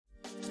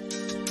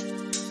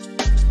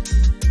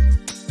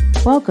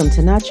Welcome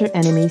to Not Your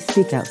Enemy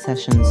Speak Out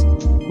Sessions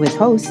with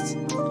hosts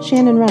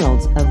Shannon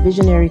Reynolds of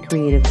Visionary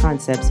Creative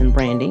Concepts and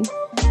Branding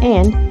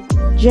and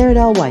Jared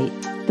L. White,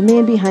 the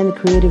man behind the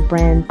creative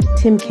brand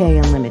Tim K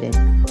Unlimited.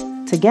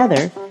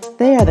 Together,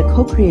 they are the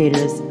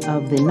co-creators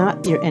of the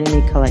Not Your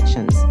Enemy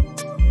collections.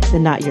 The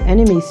Not Your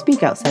Enemy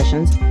Speak Out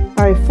Sessions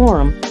are a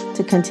forum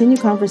to continue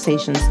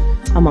conversations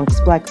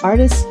amongst Black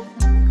artists,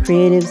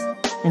 creatives,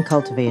 and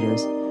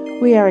cultivators.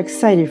 We are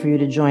excited for you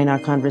to join our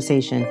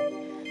conversation.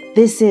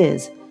 This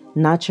is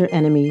Not Your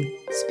Enemy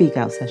Speak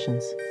Out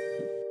Sessions.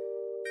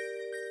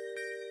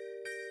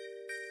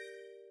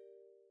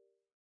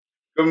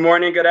 Good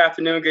morning, good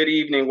afternoon, good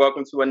evening.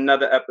 Welcome to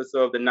another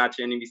episode of the Not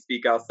Your Enemy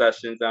Speak Out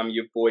Sessions. I'm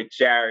your boy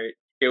Jared,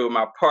 here with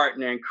my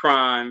partner in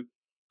crime,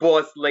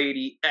 boss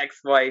lady,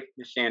 ex-wife,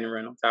 Shannon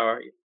Reynolds. How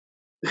are you?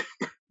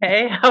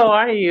 Hey, how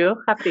are you?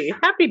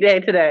 Happy day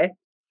today.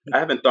 I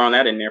haven't thrown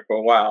that in there for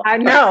a while. I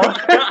know.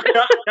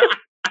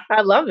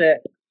 I love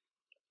it.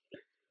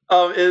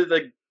 It is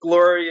a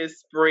glorious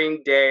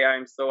spring day.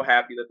 I'm so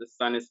happy that the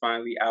sun is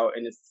finally out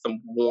and there's some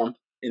warmth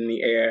in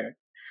the air.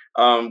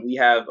 We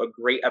have a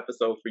great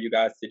episode for you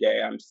guys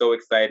today. I'm so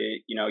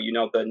excited. You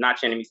know, the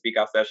Not Your Enemy Speak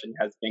Out session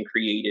has been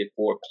created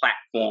for a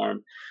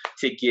platform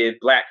to give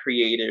Black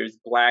creators,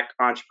 Black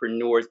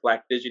entrepreneurs,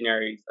 Black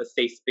visionaries a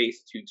safe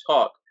space to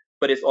talk.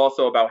 But it's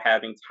also about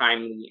having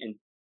timely and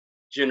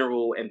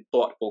general and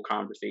thoughtful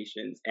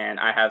conversations. And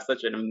I have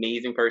such an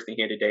amazing person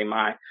here today.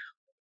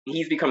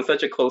 He's become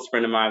such a close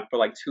friend of mine for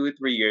like 2 or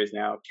 3 years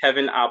now.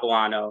 Kevin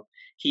Abellano.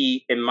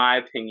 He, in my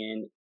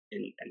opinion,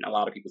 in a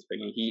lot of people's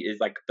opinion, he is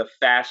like the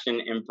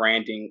fashion and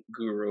branding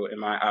guru in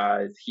my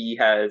eyes. He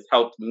has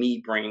helped me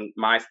bring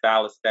my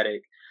style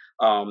aesthetic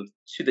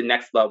to the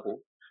next level.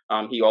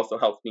 He also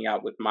helped me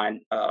out with my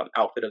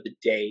outfit of the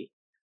day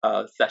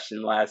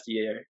session last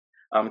year.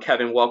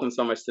 Kevin, welcome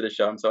so much to the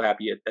show. I'm so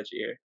happy that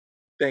you're here.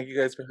 Thank you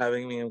guys for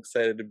having me. I'm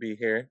excited to be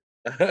here.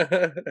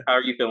 How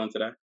are you feeling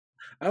today?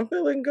 I'm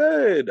feeling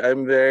good.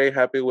 I'm very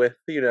happy with,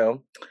 the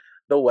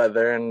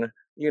weather and,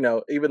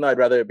 even though I'd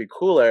rather it be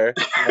cooler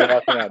than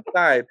walking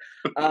outside,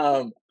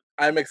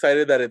 I'm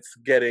excited that it's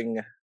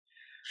getting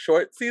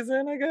short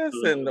season, I guess,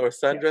 or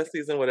sundress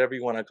season, whatever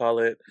you want to call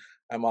it.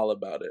 I'm all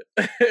about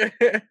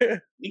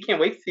it. We can't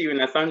wait to see you in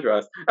that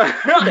sundress.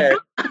 Okay.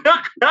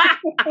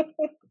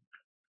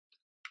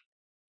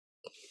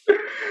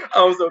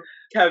 So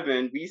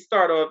Kevin, we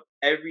start off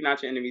every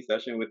Not Your Enemy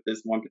session with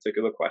this one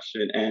particular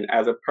question. And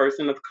as a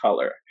person of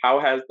color,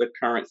 how has the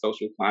current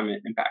social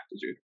climate impacted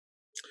you?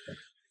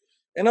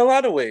 In a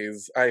lot of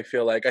ways, I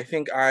feel like. I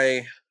think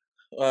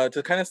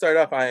to kind of start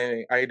off,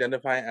 I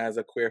identify as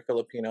a queer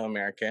Filipino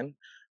American.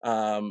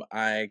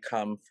 I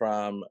come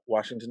from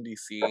Washington,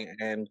 D.C.,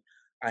 and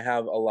I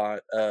have a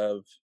lot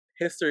of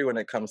history when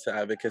it comes to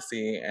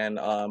advocacy and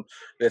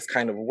this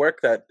kind of work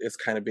that is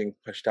kind of being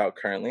pushed out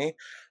currently.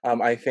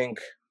 I think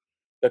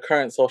the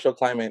current social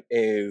climate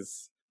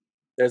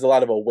there's a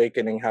lot of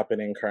awakening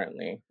happening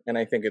currently, and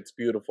I think it's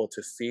beautiful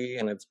to see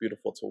and it's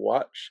beautiful to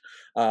watch.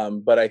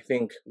 But I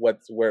think what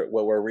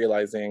we're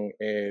realizing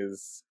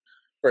is,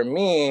 for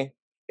me,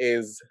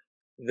 is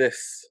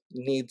this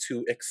need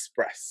to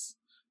express,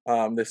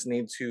 this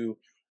need to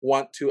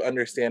want to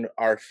understand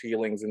our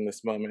feelings in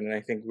this moment, and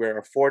I think we're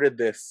afforded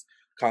this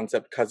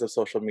concept because of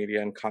social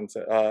media and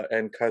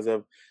because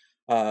of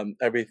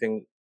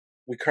everything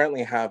we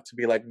currently have to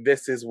be like,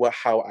 this is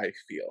how I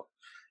feel.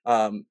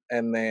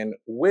 And then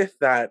with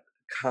that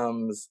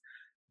comes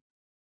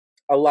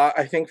a lot.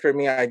 I think for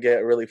me, I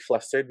get really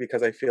flustered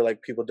because I feel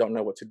like people don't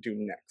know what to do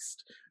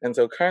next. And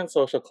so current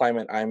social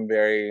climate, I'm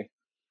very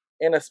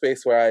in a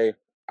space where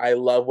I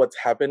love what's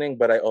happening,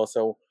 but I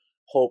also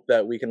hope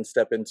that we can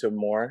step into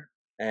more.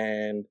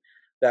 And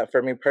that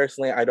for me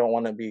personally, I don't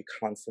want to be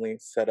constantly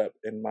set up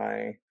in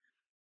my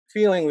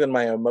feelings and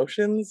my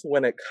emotions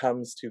when it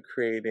comes to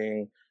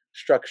creating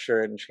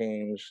structure and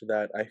change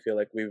that I feel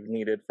like we've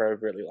needed for a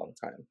really long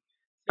time.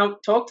 Now,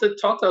 talk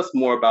to us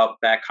more about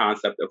that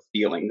concept of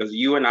feeling, because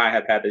you and I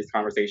have had this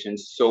conversation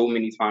so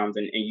many times,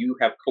 and you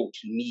have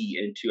coached me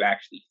into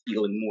actually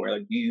feeling more.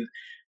 Like you've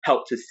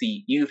helped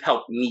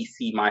me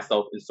see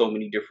myself in so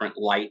many different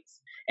lights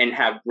and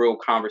have real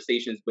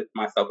conversations with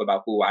myself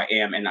about who I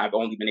am. And I've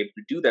only been able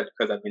to do that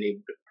because I've been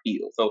able to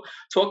feel. So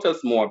talk to us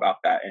more about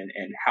that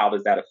and how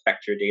does that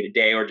affect your day to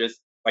day, or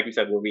just like you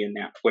said, where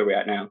we're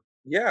at now.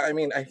 Yeah, I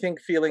mean, I think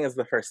feeling is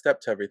the first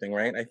step to everything,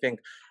 right? I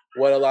think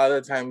what a lot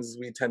of the times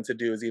we tend to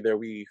do is either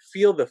we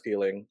feel the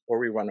feeling or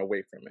we run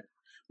away from it.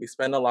 We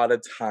spend a lot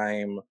of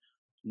time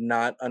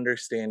not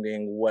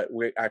understanding what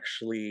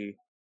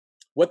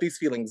these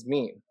feelings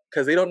mean,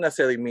 because they don't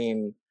necessarily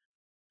mean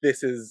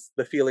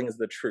the feeling is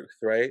the truth,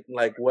 right?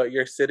 Like what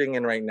you're sitting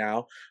in right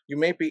now, you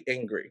may be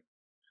angry,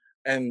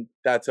 and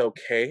that's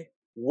okay.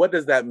 What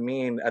does that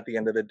mean at the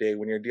end of the day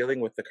when you're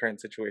dealing with the current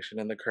situation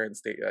and the current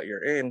state that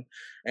you're in?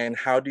 And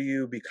how do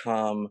you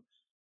become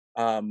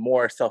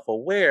more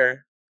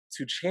self-aware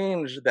to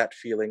change that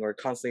feeling or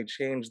constantly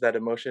change that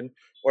emotion?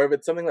 Or if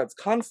it's something that's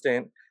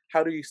constant,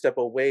 how do you step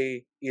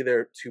away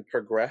either to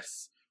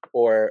progress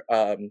or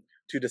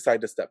to decide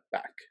to step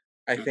back?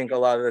 I think a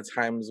lot of the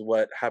times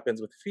what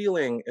happens with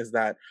feeling is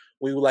that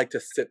we like to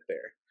sit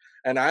there.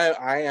 And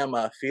I am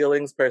a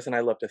feelings person. I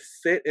love to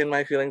sit in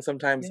my feelings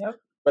sometimes, Yep.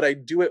 but I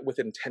do it with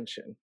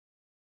intention.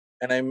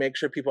 And I make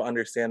sure people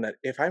understand that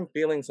if I'm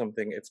feeling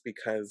something, it's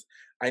because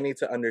I need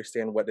to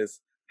understand what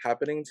is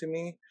happening to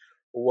me.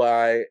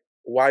 Why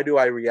do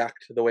I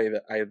react the way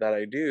that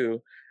I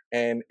do?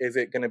 And is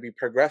it going to be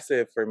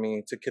progressive for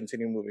me to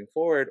continue moving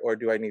forward, or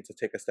do I need to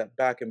take a step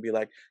back and be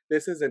like,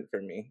 this isn't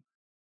for me.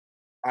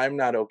 I'm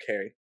not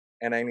okay.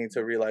 And I need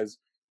to realize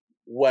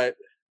what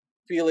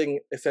feeling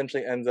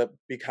essentially ends up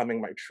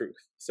becoming my truth.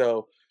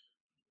 So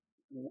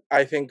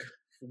I think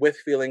with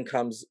feeling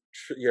comes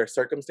your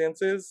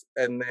circumstances,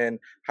 and then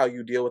how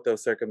you deal with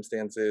those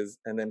circumstances,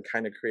 and then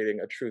kind of creating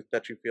a truth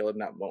that you feel in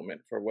that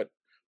moment for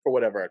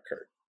whatever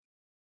occurred.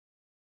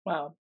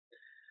 Wow.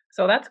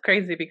 So that's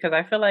crazy because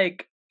I feel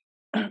like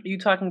you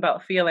talking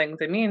about feelings,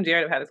 and me and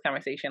Jared have had this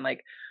conversation.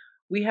 Like,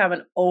 we have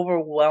an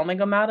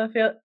overwhelming amount of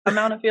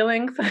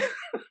feelings.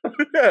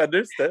 Yeah,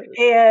 understand.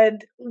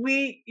 And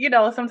we,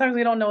 sometimes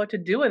we don't know what to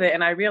do with it.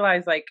 And I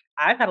realize, like,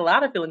 I've had a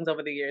lot of feelings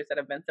over the years that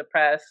have been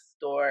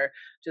suppressed or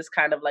just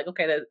kind of like,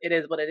 okay, it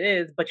is what it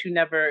is, but you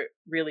never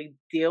really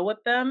deal with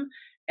them.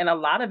 And a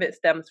lot of it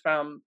stems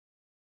from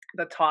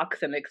the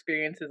talks and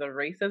experiences of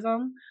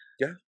racism.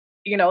 Yeah.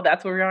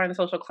 That's where we are in the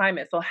social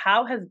climate. So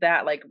how has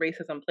that, like,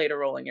 racism played a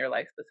role in your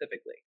life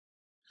specifically?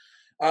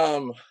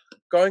 Um,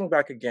 Going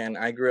back again,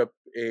 I grew up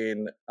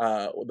in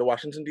the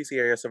Washington D.C.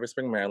 area, Silver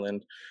Spring,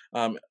 Maryland.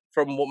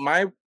 From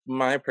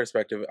my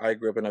perspective, I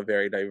grew up in a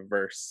very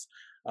diverse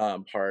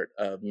part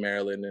of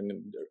Maryland,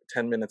 and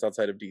 10 minutes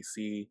outside of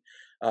D.C.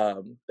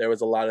 There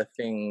was a lot of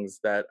things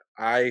that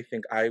I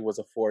think I was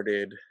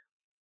afforded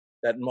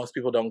that most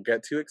people don't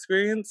get to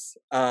experience.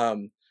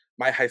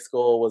 My high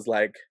school was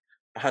like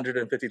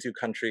 152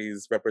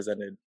 countries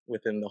represented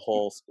within the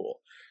whole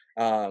school,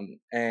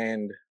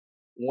 and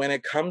when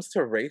it comes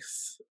to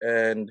race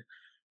and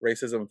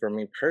racism for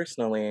me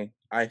personally,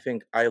 I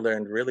think I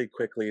learned really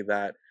quickly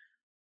that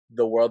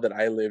the world that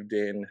I lived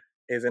in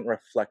isn't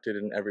reflected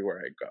in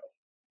everywhere I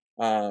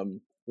go.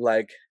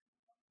 Like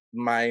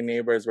my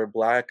neighbors were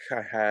black.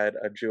 I had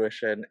a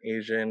Jewish and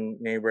Asian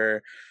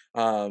neighbor,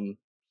 um,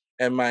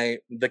 and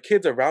the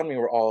kids around me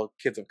were all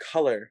kids of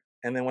color.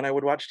 And then when I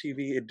would watch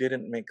TV, it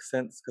didn't make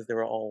sense because they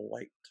were all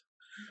white.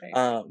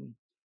 Right.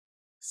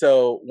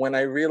 So when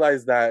I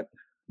realized that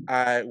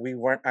we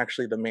weren't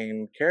actually the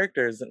main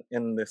characters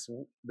in this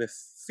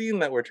scene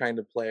that we're trying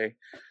to play,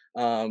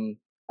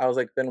 I was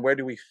like, then where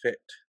do we fit?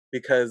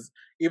 Because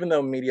even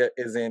though media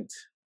isn't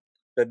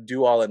the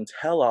do all and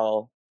tell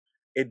all,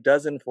 it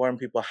does inform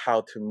people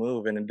how to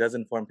move, and it does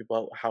inform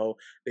people how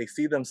they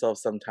see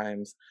themselves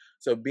sometimes.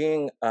 So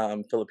being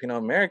Filipino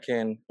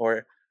American,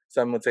 or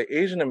some would say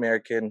Asian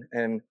American,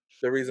 and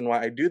the reason why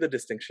I do the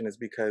distinction is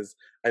because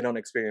I don't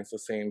experience the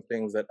same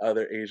things that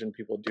other Asian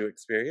people do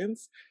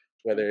experience,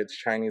 whether it's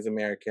Chinese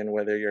American,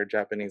 whether you're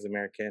Japanese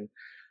American.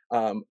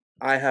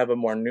 I have a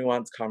more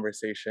nuanced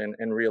conversation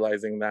and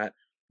realizing that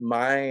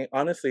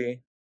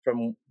honestly,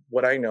 from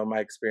what I know, my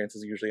experience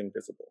is usually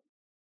invisible.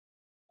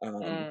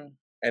 Um, Mm,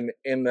 and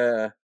in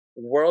the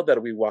world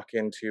that we walk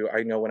into,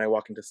 I know when I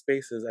walk into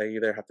spaces, I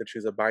either have to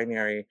choose a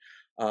binary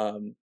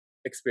um,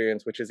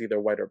 experience, which is either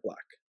white or black.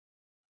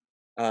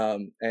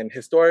 And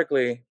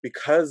historically,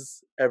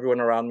 because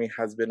everyone around me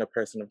has been a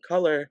person of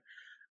color,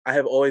 I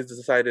have always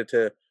decided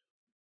to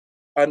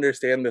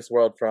understand this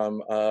world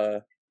from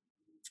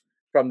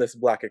this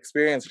black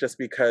experience, just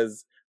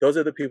because those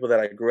are the people that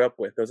I grew up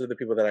with, those are the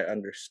people that I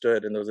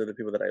understood, and those are the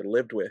people that I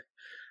lived with.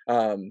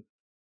 Um,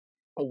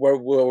 were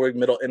we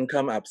middle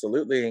income?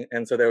 Absolutely.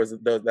 And so there was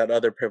that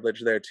other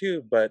privilege there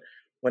too. But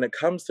when it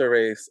comes to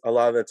race, a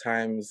lot of the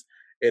times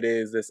it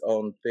is this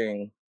own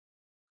thing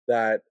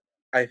that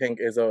I think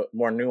is a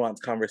more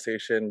nuanced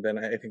conversation than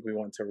I think we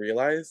want to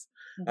realize,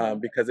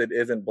 mhm. because it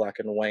isn't black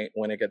and white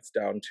when it gets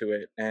down to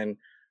it. And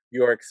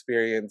your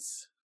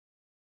experience,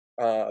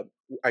 uh,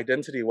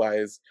 identity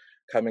wise,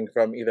 coming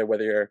from either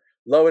whether you're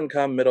low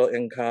income, middle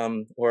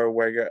income, or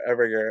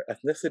wherever your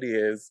ethnicity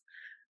is,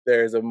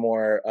 there's a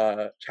more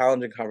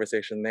challenging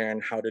conversation there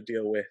and how to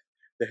deal with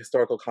the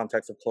historical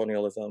context of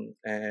colonialism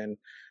and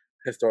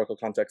historical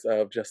context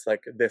of just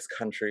like this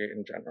country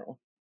in general.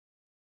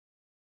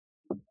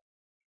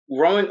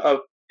 Growing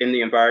up in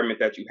the environment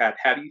that you have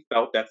you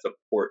felt that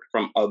support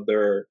from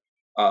other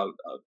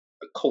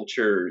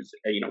cultures?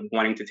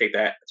 Wanting to take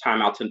that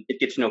time out to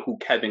get to know who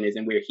Kevin is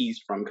and where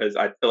he's from, because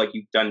I feel like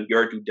you've done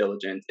your due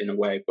diligence in a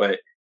way, but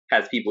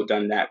has people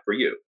done that for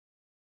you?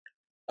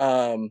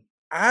 Um,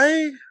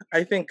 I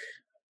think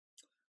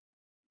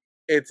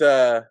it's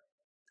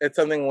it's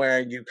something where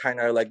you kind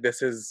of like,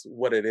 this is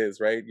what it is,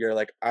 right? You're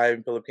like,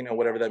 I'm Filipino,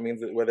 whatever that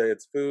means, whether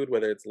it's food,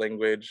 whether it's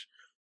language,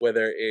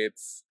 whether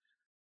it's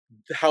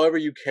however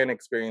you can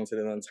experience it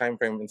in a time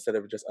frame, instead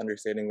of just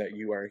understanding that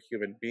you are a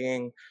human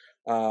being.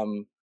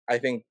 um I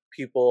think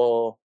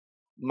people,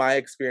 my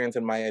experience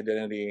and my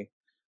identity,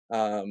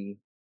 um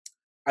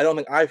I don't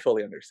think I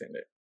fully understand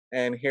it,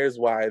 and here's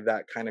why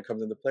that kind of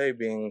comes into play,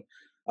 being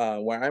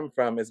where I'm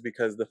from is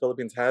because the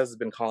Philippines has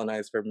been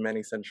colonized for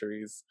many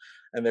centuries.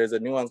 And there's a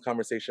nuanced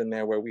conversation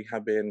there where we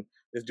have been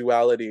this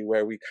duality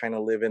where we kind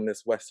of live in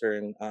this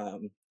Western,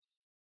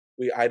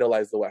 we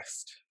idolize the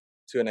West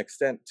to an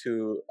extent,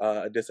 to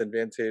a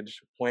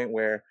disadvantage point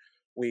where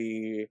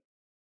we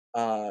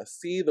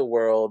see the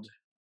world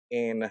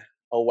in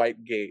a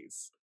white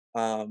gaze.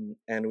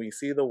 And we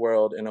see the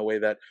world in a way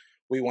that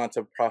we want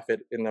to profit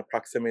in the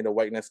proximity to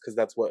whiteness because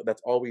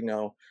that's all we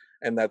know,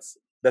 and that's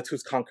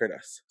who's conquered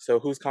us. So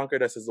who's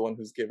conquered us is the one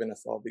who's given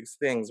us all these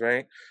things,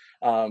 right?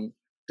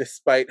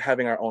 Despite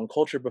having our own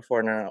culture before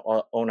and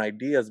our own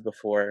ideas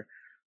before,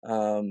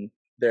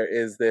 there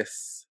is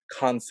this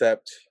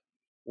concept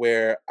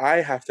where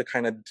I have to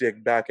kind of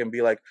dig back and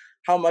be like,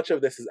 how much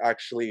of this is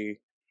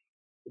actually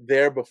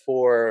there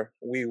before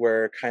we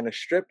were kind of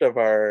stripped of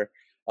our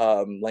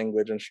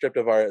language and stripped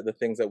of the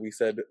things that we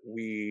said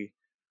we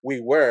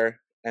were,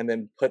 and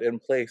then put in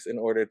place in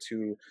order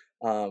to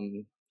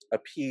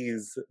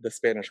appease the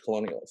Spanish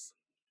colonials.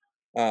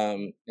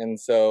 And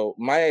so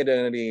my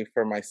identity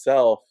for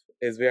myself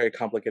is very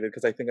complicated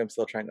because I think I'm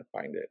still trying to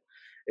find it.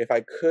 If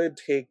I could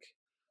take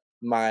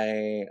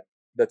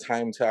the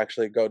time to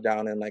actually go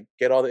down and like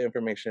get all the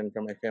information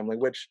from my family,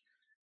 which,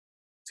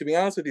 to be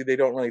honest with you, they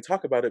don't really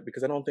talk about it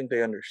because I don't think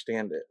they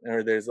understand it,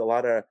 or there's a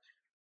lot of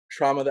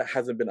trauma that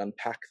hasn't been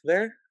unpacked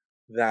there,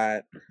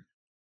 that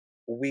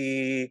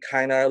we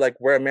kind of like,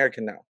 we're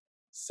American now,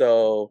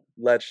 so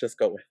let's just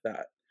go with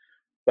that.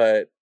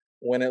 But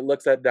when it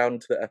looks at down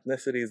to the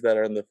ethnicities that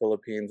are in the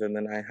Philippines, and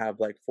then I have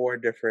like 4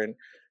 different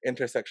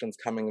intersections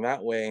coming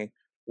that way,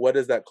 what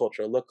does that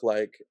culture look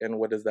like, and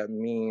what does that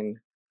mean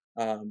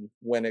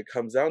when it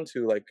comes down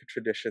to like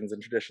traditions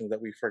that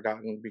we've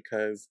forgotten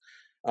because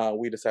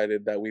we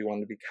decided that we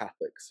wanted to be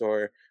Catholics,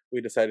 or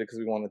we decided because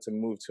we wanted to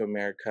move to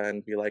America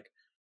and be like,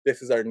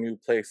 this is our new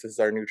place, this is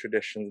our new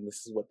traditions, and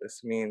this is what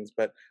this means.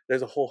 But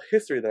there's a whole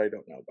history that I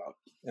don't know about,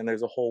 and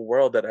there's a whole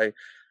world that I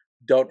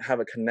don't have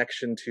a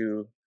connection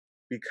to,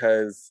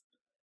 because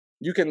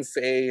you can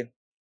say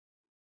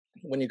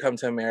when you come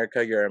to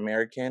America, you're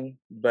American,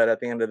 but at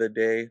the end of the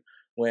day,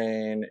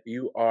 when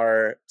you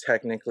are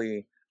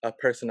technically a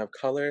person of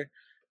color,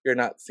 you're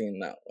not seen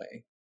that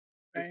way.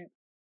 Right.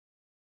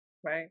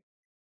 Right.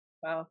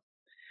 Wow.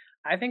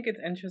 I think it's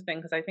interesting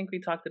because I think we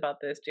talked about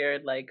this,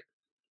 Jared, like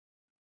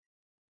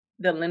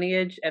the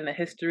lineage and the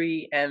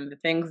history and the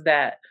things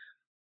that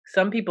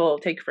some people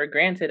take for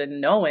granted, and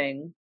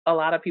knowing a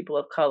lot of people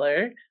of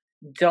color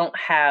don't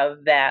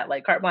have that,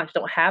 like carte blanche,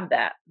 don't have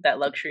that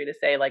luxury to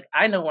say like,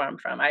 I know where I'm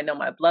from, I know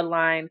my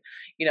bloodline,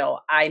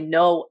 I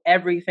know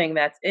everything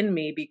that's in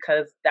me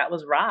because that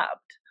was robbed.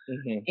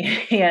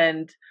 Mm-hmm.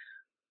 And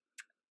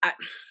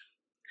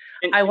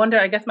I wonder,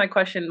 I guess my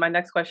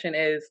next question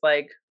is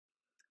like,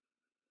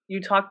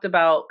 you talked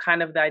about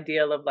kind of the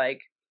ideal of like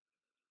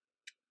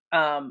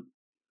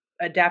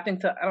adapting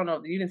to, I don't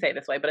know, you didn't say it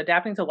this way, but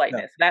adapting to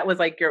whiteness. No. That was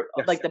like your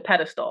like the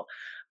pedestal.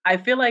 I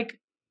feel like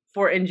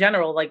in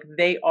general, like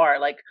they are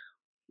like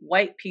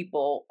white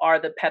people are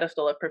the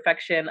pedestal of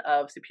perfection,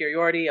 of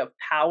superiority, of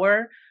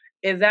power.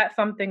 Is that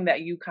something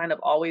that you kind of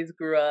always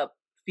grew up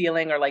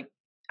feeling, or like,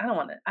 I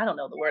don't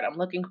know the word I'm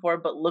looking for,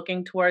 but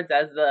looking towards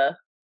as the,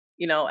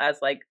 as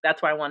like,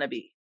 that's where I want to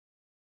be?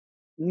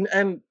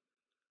 And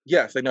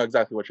yes, I know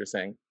exactly what you're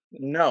saying.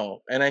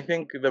 No. And I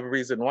think the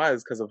reason why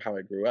is because of how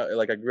I grew up.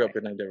 Like I grew up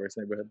in a diverse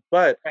neighborhood.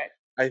 But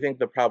I think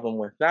the problem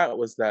with that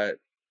was that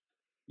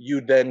you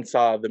then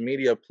saw the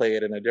media play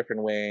it in a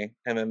different way,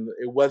 and then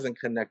it wasn't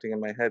connecting in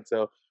my head.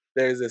 So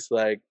there's this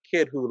like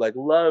kid who like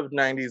loved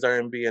 90s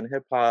R&B and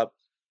hip hop,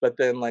 but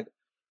then like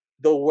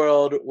the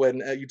world, when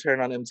you turn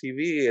on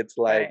MTV, it's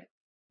like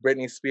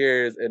Britney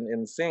Spears and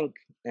NSYNC,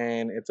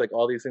 and it's like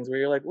all these things where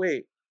you're like,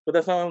 wait, but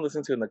that's not what I'm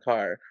listening to in the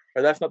car,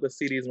 or that's not the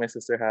CDs my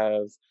sister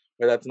has,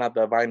 or that's not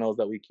the vinyls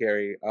that we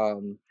carry.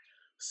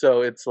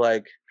 So it's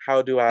like,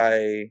 how do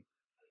I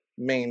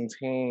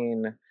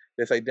maintain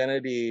this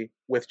identity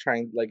with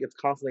trying, like, it's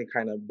constantly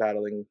kind of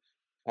battling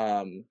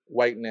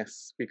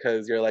whiteness,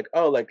 because you're like,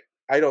 oh, like,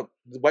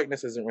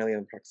 whiteness isn't really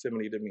in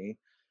proximity to me.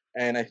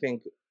 And I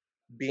think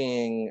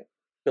being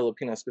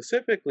Filipino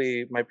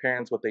specifically, my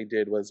parents, what they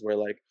did was, we're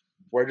like,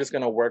 we're just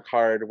gonna work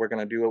hard, we're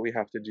gonna do what we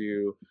have to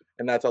do.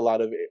 And that's a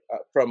lot of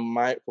from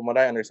what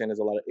I understand is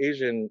a lot of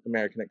Asian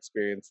American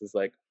experience is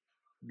like,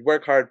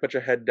 work hard, put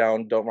your head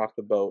down, don't rock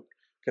the boat,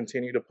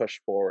 continue to push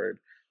forward.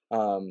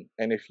 And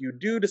if you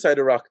do decide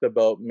to rock the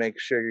boat, make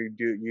sure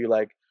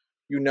you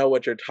know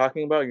what you're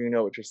talking about, you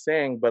know what you're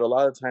saying. But a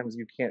lot of times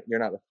you're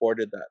not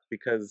afforded that,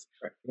 because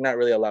you're not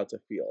really allowed to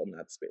feel in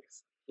that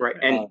space. Right.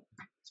 And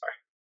sorry.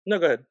 No,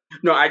 go ahead.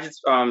 No, I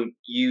just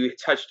you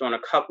touched on a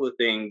couple of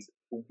things.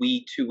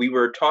 We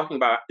were talking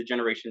about the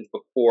generations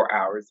before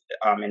ours,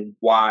 and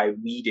why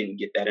we didn't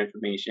get that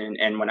information.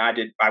 And when I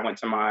went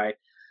to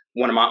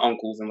one of my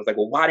uncles and was like,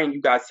 well, why didn't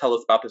you guys tell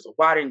us about this? Or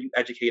why didn't you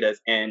educate us?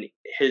 And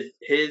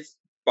his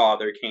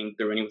father came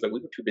through and he was like, we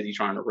were too busy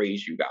trying to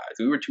raise you guys.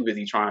 We were too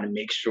busy trying to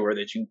make sure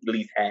that you at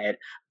least had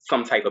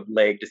some type of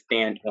leg to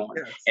stand on.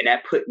 Yes. And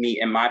that put me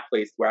in my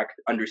place where I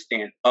could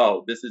understand,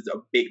 oh, this is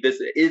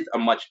a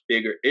much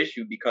bigger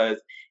issue,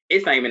 because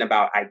it's not even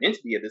about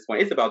identity at this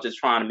point. It's about just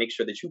trying to make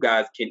sure that you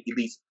guys can at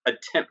least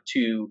attempt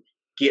to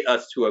get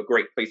us to a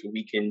great place where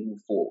we can move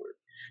forward.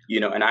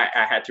 And I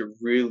had to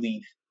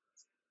really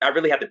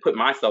had to put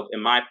myself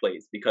in my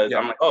place, because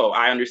I'm like, oh,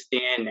 I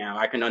understand now.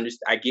 I can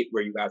understand. I get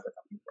where you guys are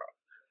coming from.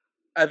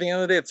 At the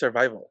end of the day, it's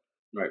survival.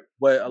 Right.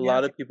 What a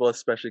lot of people,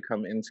 especially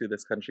come into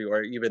this country,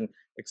 or even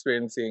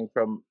experiencing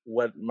from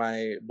what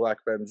my Black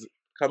friends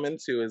come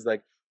into, is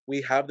like,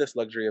 we have this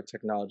luxury of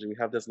technology. We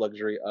have this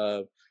luxury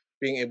of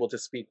being able to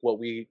speak what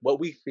we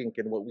think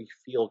and what we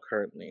feel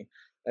currently.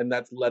 And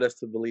that's led us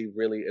to believe,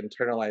 really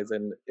internalize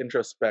and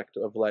introspect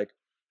of like,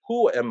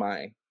 who am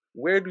I?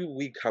 Where do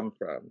we come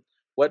from?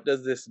 What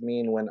does this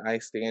mean when I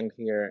stand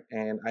here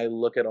and I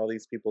look at all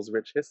these people's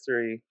rich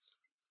history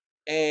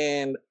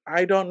and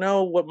I don't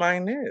know what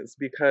mine is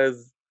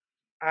because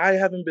I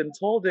haven't been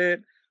told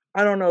it.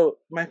 I don't know.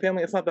 My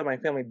family, it's not that my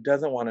family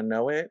doesn't want to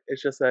know it.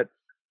 It's just that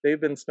they've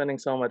been spending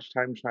so much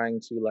time trying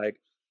to like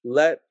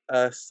let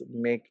us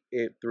make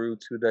it through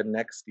to the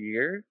next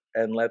year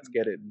and let's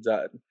get it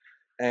done.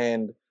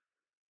 And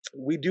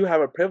we do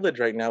have a privilege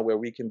right now where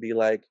we can be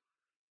like,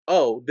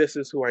 oh, this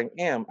is who I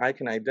am. I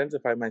can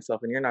identify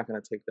myself and you're not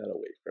going to take that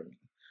away from me.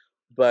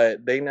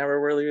 But they never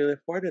really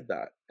afforded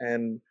that.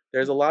 And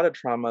there's a lot of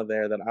trauma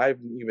there that I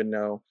even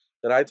know,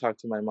 that I talk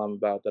to my mom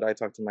about, that I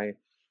talk to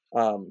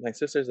my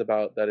sisters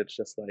about, that it's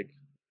just like,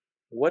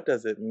 what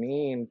does it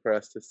mean for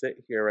us to sit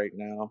here right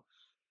now?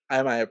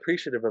 Am I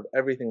appreciative of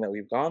everything that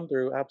we've gone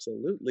through?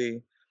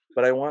 Absolutely.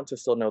 But I want to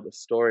still know the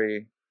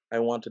story. I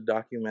want to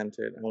document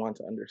it. I want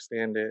to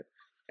understand it.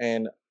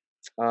 And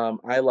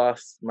I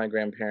lost my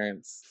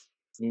grandparents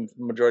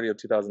majority of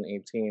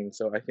 2018.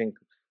 So I think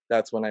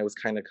that's when I was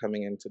kind of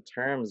coming into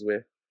terms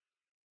with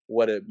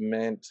what it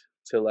meant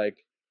to like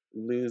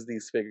lose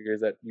these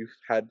figures that you've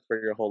had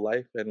for your whole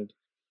life, and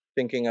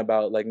thinking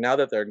about like, now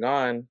that they're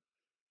gone,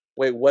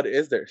 wait, what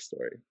is their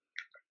story?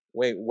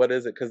 Wait, what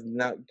is it? Because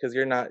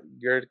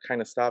you're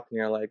kind of stopped and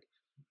you're like,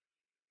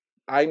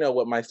 I know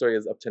what my story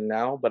is up to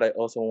now, but I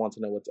also want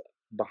to know what's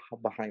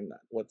behind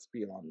that, what's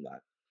beyond that.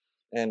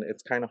 And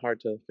it's kind of hard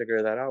to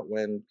figure that out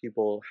when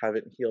people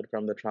haven't healed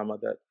from the trauma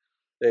that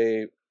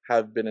they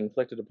have been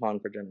inflicted upon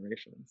for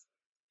generations.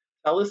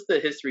 Tell us the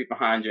history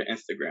behind your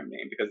Instagram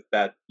name, because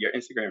your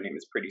Instagram name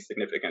is pretty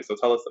significant. So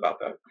tell us about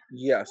that.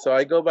 Yeah, so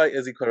I go by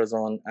Izy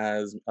Korazon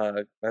as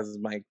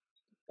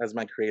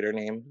my creator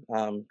name,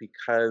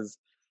 because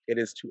it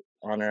is to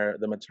honor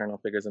the maternal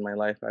figures in my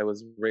life. I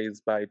was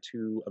raised by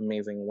two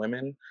amazing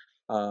women,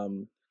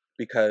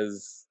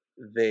 because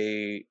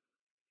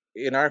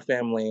in our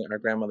family, our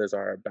grandmothers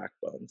are our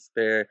backbones.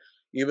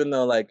 Even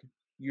though like,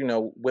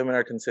 women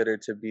are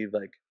considered to be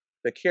like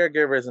the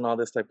caregivers and all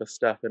this type of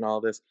stuff and all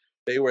this,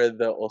 they were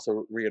the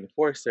also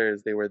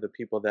reinforcers. They were the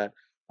people that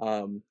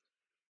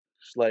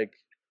like,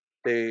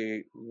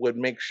 they would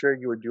make sure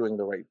you were doing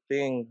the right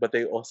thing, but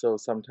they also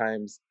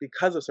sometimes,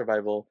 because of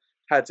survival,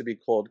 had to be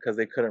cold because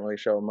they couldn't really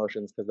show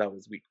emotions because that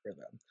was weak for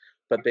them.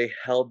 But they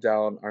held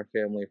down our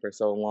family for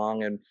so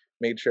long and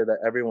made sure that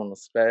everyone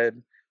was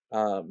fed.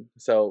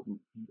 So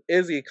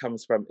Izzy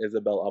comes from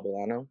Isabel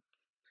Abellano,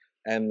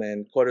 and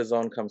then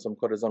Corazon comes from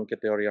Corazon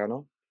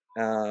Keteoriano.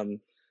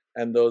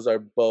 And those are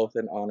both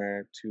in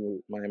honor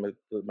to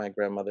my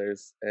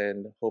grandmothers,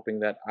 and hoping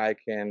that I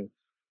can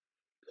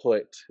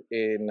put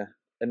in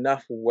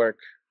enough work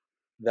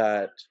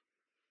that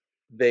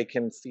they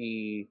can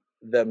see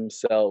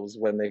themselves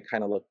when they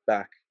kind of look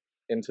back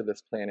into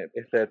this planet,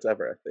 if that's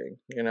ever a thing,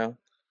 You're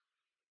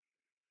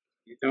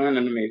doing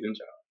an amazing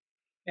job.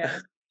 Yeah,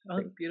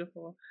 that was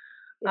beautiful.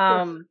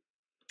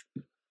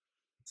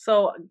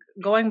 So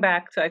going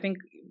back to, I think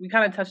we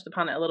kind of touched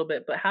upon it a little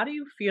bit, but how do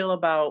you feel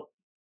about,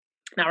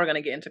 now we're going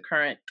to get into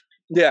current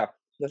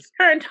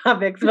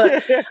topics,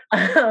 but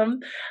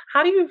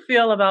how do you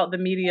feel about the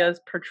media's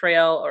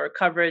portrayal or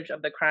coverage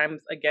of the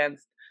crimes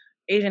against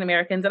Asian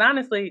Americans? And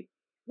honestly,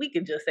 we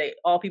could just say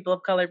all people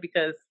of color,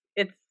 because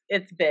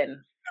it's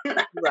been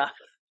rough.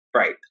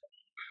 Right.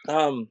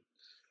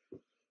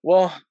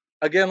 Well,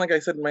 again, like I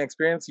said, my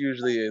experience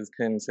usually is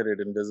considered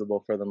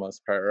invisible for the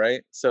most part,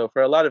 right? So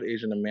for a lot of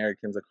Asian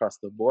Americans across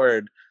the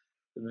board,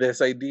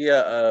 this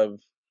idea of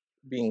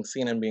being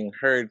seen and being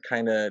heard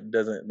kind of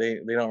they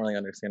don't really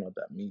understand what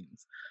that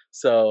means.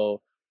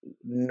 So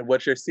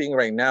what you're seeing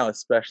right now,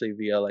 especially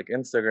via like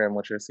Instagram,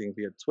 what you're seeing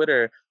via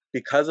Twitter,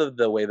 because of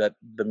the way that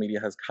the media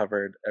has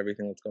covered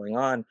everything that's going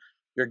on,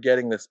 you're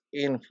getting this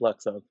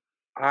influx of,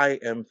 I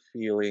am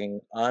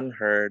feeling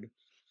unheard.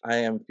 I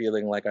am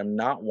feeling like I'm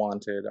not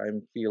wanted.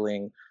 I'm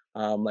feeling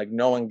like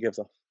no one gives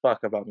a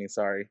fuck about me.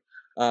 Sorry.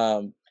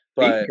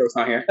 But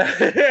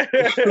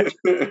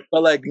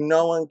but like,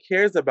 no one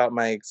cares about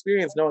my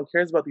experience. No one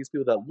cares about these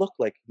people that look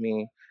like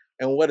me.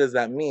 And what does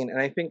that mean?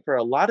 And I think for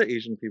a lot of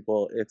Asian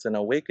people, it's an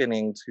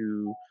awakening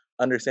to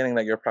understanding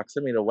that your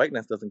proximity to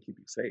whiteness doesn't keep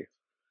you safe.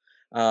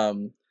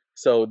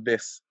 So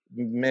this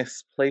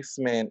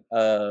misplacement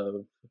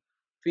of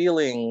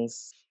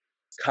feelings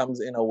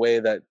comes in a way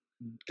that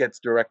gets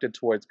directed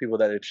towards people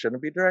that it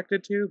shouldn't be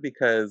directed to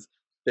because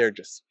they're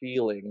just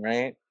feeling,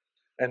 right?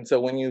 And so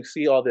when you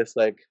see all this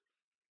like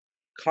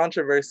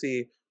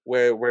controversy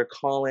where we're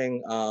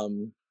calling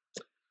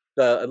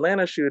the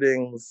Atlanta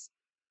shootings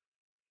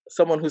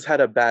someone who's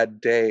had a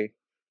bad day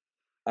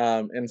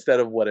instead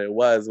of what it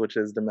was, which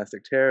is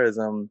domestic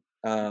terrorism,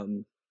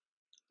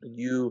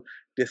 you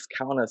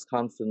discount us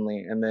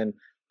constantly, and then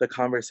the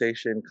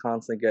conversation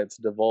constantly gets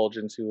divulged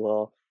into,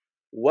 well,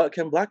 what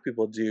can Black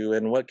people do,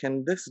 and what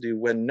can this do?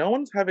 When no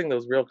one's having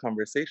those real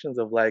conversations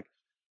of like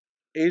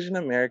Asian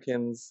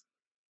Americans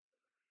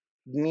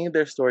need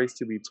their stories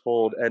to be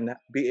told and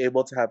be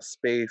able to have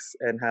space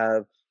and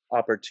have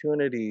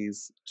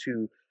opportunities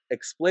to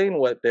explain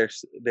what their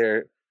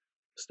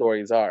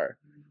stories are.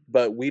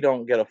 But we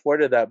don't get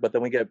afforded that. But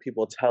then we get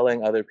people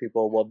telling other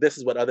people, well, this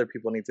is what other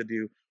people need to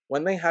do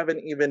when they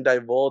haven't even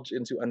divulged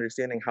into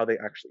understanding how they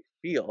actually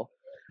feel.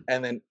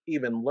 And then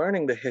even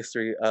learning the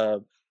history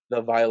of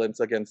the violence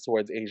against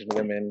towards Asian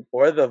women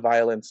or the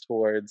violence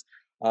towards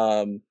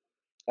um,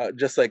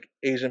 just like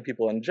Asian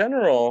people in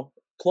general,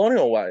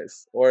 colonial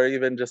wise, or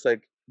even just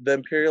like the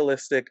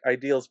imperialistic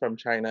ideals from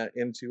China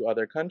into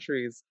other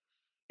countries.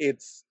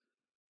 It's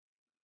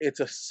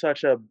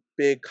such a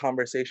big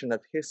conversation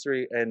of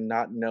history and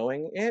not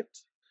knowing it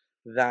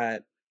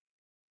that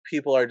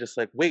people are just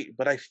like, wait,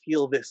 but I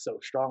feel this so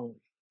strongly.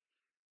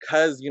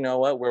 Because you know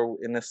what? We're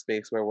in a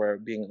space where we're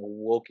being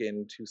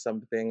awoken to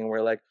something and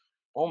we're like,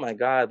 oh my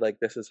God, like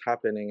this is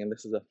happening and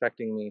this is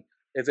affecting me.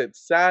 Is it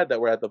sad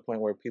that we're at the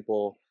point where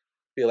people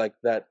feel like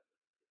that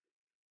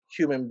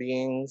human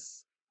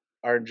beings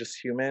are just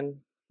human,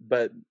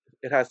 but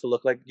it has to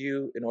look like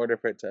you in order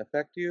for it to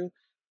affect you?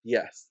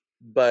 Yes.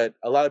 But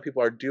a lot of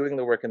people are doing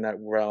the work in that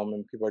realm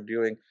and people are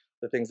doing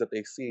the things that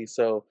they see.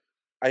 So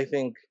I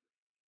think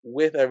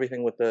with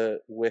everything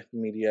with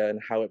media and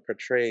how it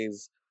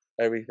portrays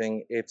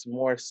everything, it's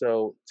more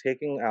so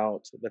taking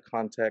out the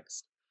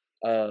context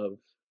of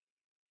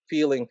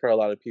feeling for a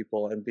lot of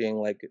people and being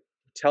like,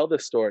 tell the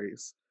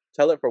stories,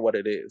 tell it for what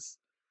it is,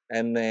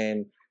 and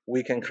then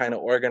we can kind of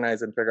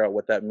organize and figure out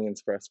what that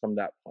means for us from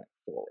that point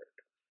forward.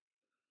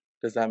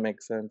 Does that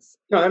make sense?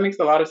 No, that makes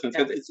a lot of sense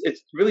because Yes.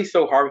 it's really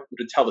so hard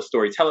to tell the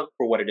story, tell it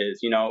for what it is.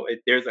 You know,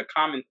 there's a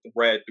common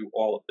thread through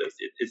all of this.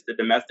 It's the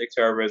domestic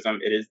terrorism,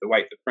 it is the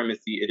white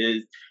supremacy, it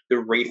is the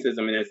racism,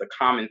 and there's a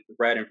common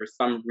thread. And for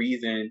some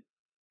reason,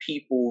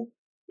 people,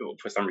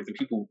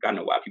 people, I don't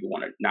know why people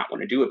not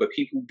want to do it, but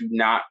people do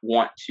not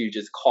want to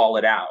just call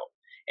it out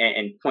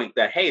and point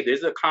that, hey,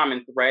 there's a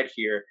common thread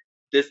here.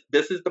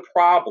 This is the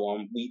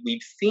problem.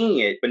 We've seen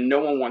it, but no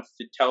one wants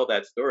to tell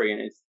that story,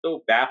 and it's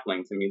so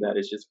baffling to me that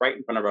it's just right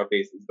in front of our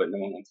faces, but no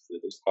one wants to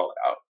just call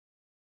it out.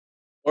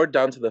 Or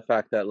down to the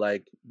fact that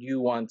like you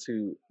want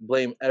to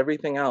blame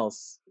everything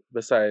else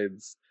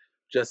besides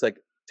just like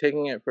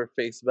taking it for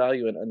face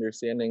value and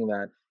understanding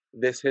that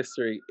this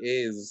history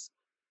is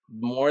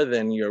more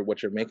than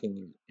what you're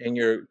making it, and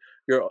you're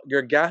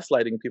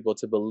gaslighting people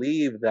to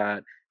believe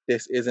that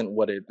this isn't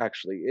what it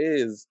actually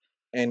is,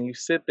 and you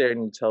sit there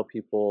and you tell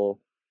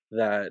people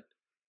that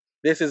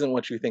this isn't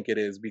what you think it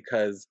is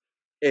because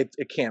it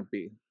can't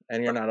be,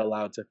 and you're not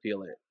allowed to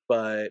feel it.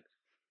 But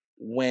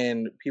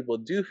when people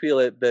do feel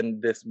it, then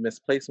this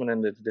misplacement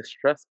and this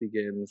distrust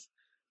begins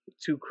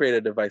to create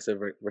a divisive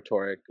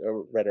rhetoric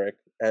or rhetoric,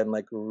 and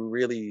like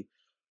really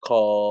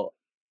call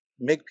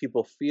make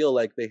people feel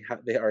like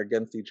they are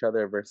against each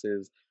other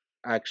versus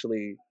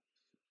actually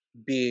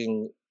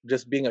being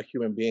being a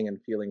human being and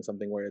feeling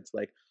something where it's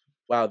like,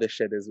 wow, this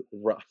shit is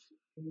rough,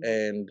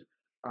 and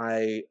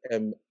I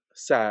am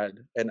sad,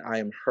 and I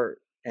am hurt,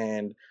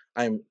 and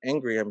I'm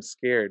angry, I'm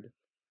scared.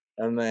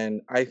 And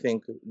then I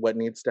think what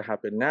needs to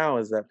happen now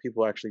is that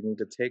people actually need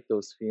to take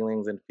those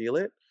feelings and feel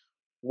it.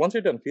 Once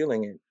you're done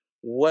feeling it,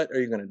 what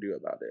are you going to do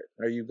about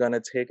it? Are you going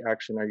to take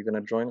action? Are you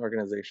going to join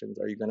organizations?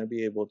 Are you going to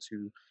be able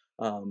to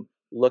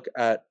look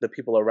at the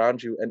people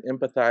around you and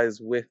empathize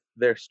with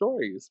their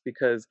stories?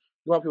 Because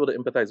you want people to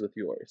empathize with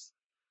yours.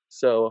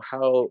 So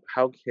how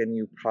can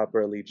you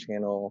properly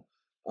channel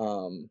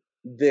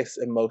this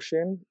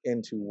emotion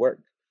into work?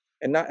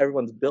 And not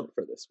everyone's built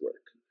for this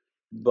work,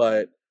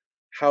 but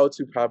how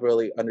to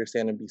properly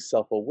understand and be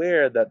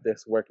self-aware that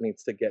this work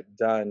needs to get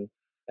done,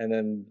 and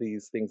then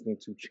these things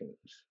need to change.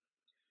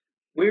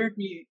 Where do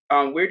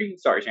you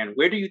sorry, Shannon,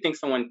 where do you think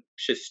someone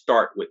should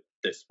start with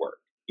this work?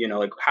 You know,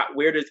 like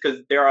where does,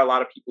 because there are a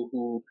lot of people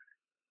who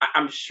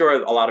I'm sure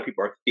a lot of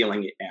people are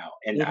feeling it now,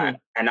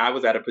 and I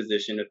was at a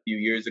position a few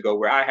years ago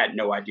where I had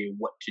no idea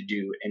what to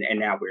do,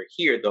 and now we're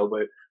here though.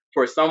 But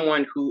for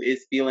someone who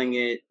is feeling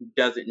it, who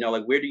doesn't know,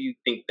 like where do you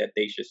think that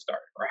they should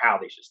start or how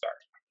they should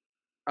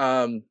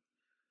start?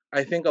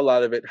 I think a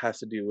lot of it has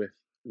to do with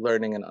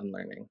learning and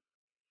unlearning.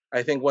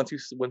 I think once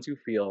you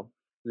feel,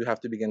 you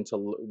have to begin to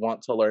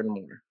want to learn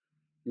more.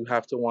 You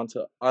have to want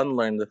to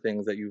unlearn the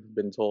things that you've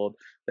been told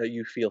that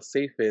you feel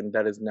safe in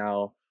that is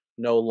now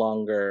no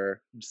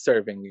longer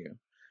serving you.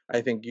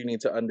 I think you need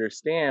to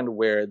understand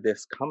where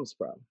this comes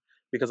from.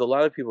 because a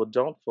lot of people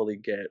don't fully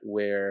get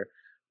where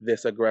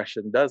this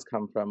aggression does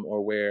come from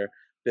or where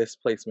this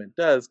placement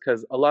does,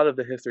 because a lot of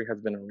the history has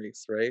been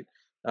erased, right?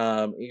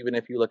 Even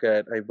if you look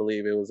at, I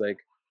believe it was like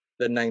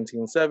the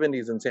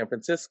 1970s in San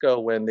Francisco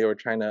when they were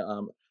trying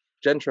to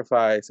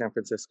gentrify San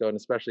Francisco, and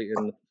especially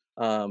in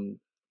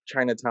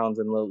Chinatowns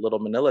and little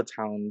Manila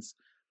towns,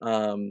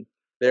 um,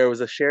 there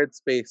was a shared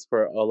space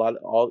for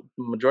all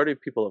majority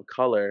of people of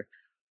color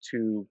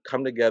to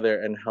come together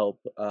and help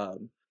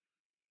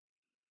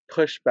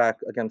push back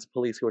against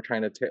police who were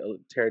trying to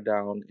tear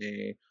down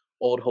a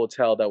old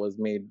hotel that was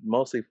made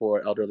mostly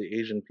for elderly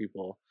Asian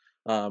people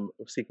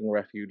seeking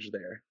refuge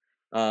there.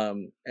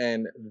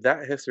 And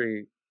that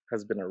history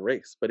has been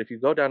erased. But if you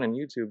go down on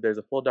YouTube, there's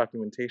a full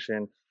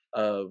documentation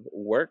of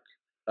work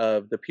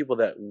of the people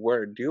that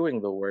were doing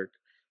the work,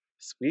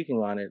 speaking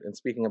on it and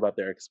speaking about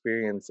their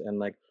experience and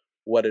like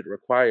what it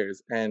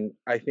requires. And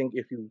I think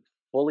if you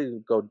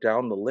fully go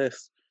down the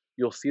list,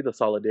 you'll see the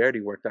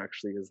solidarity work that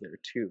actually is there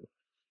too.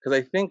 Because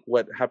I think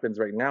what happens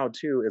right now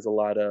too is a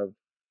lot of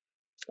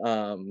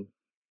um,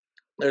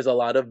 there's a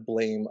lot of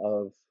blame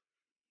of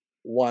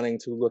wanting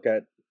to look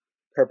at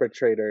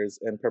perpetrators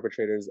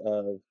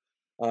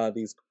of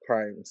these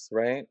crimes,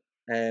 right?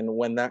 And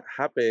when that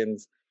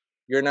happens,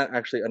 you're not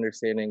actually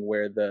understanding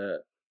where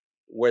the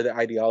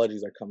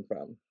ideologies are come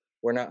from.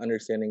 We're not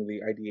understanding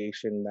the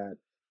ideation that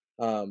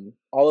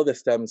all of this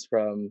stems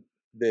from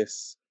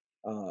this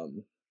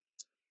um,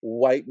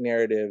 white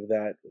narrative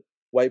that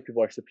white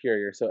people are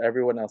superior, so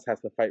everyone else has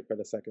to fight for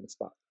the second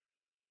spot.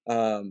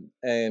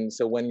 And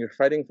so when you're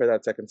fighting for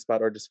that second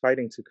spot, or just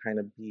fighting to kind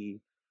of be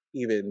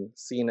even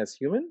seen as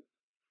human,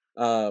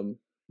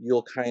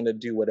 you'll kind of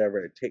do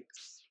whatever it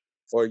takes,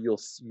 or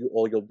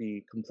you'll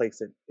be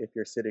complacent if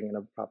you're sitting in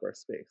a proper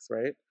space,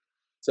 right?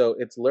 So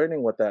it's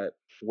learning what that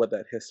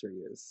history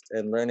is,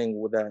 and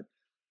learning that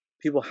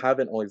people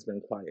haven't always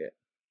been quiet,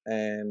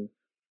 and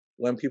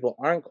when people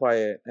aren't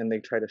quiet and they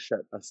try to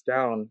shut us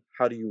down,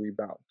 how do you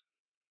rebound?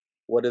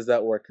 What does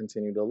that work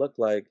continue to look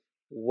like?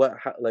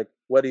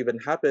 What even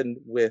happened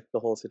with the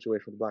whole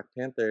situation with Black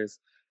Panthers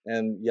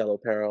and Yellow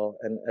Peril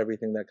and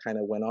everything that kind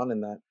of went on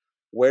in that?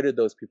 Where did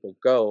those people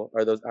go?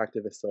 Are those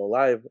activists still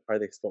alive? Are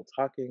they still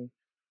talking?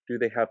 Do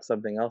they have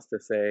something else to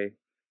say?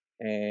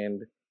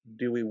 And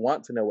do we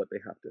want to know what they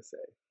have to say?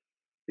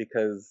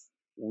 Because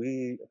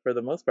we, for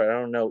the most part, I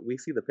don't know, we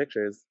see the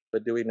pictures,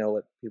 but do we know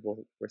what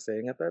people were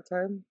saying at that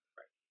time?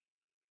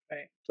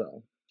 Right.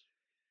 So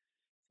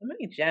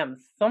many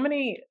gems, so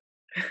many.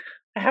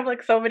 I have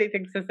like so many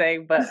things to say,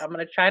 but I'm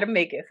gonna try to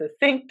make it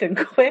succinct and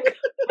quick.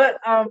 But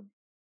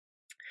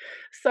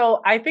so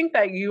I think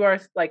that you are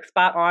like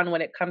spot on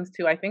when it comes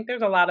to. I think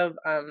there's a lot of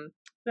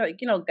like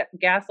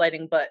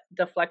gaslighting, but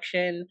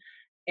deflection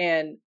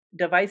and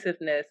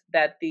divisiveness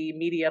that the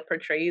media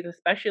portrays,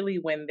 especially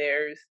when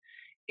there's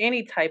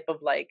any type of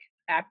like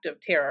act of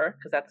terror,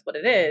 because that's what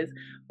it is.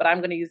 But I'm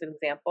going to use an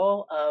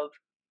example of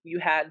you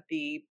had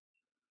the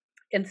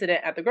incident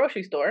at the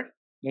grocery store,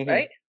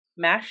 right?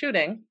 Mass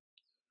shooting.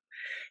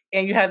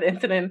 And you have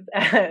incidents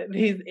at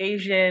these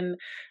Asian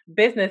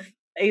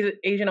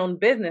owned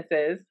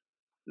businesses,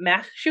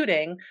 mass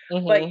shooting,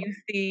 but you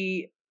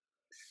see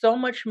so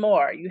much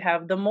more. You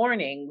have the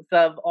mornings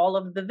of all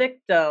of the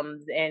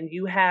victims, and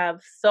you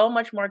have so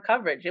much more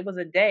coverage. It was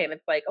a day, and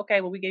it's like, okay,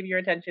 well, we gave you your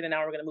attention, and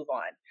now we're going to move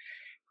on.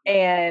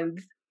 And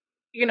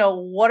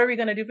what are we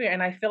going to do for you?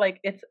 And I feel like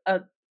it's a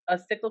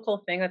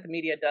cyclical thing that the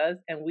media does,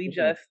 and we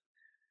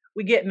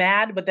get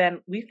mad, but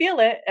then we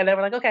feel it, and then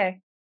we're like, okay.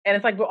 And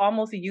it's like we're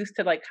almost used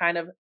to like kind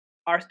of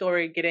our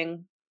story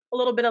getting a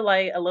little bit of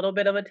light, a little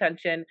bit of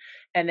attention,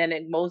 and then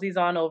it moseys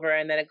on over,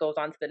 and then it goes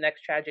on to the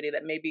next tragedy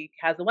that maybe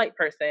has a white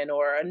person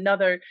or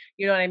another,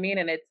 you know what I mean?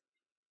 And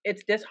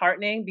it's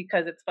disheartening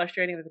because it's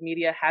frustrating that the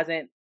media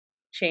hasn't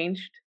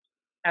changed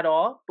at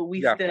all, but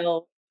we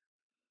still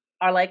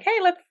are like, hey,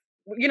 let's,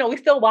 we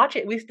still watch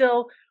it, we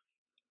still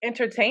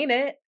entertain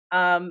it,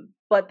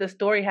 but the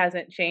story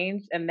hasn't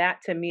changed. And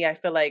that to me, I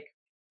feel like,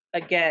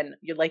 again,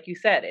 like you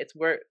said, it's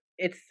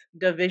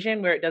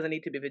division where it doesn't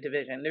need to be the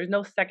division. There's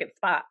no second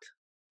spot.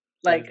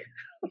 Like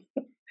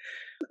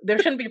there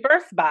shouldn't be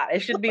first spot.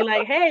 It should be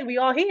like, hey, we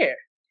all here.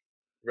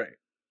 Right.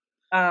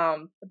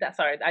 But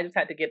sorry, I just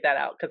had to get that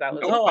out because I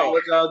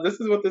was this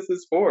is what this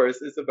is for.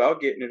 It's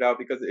about getting it out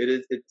because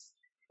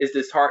it's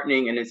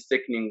disheartening and it's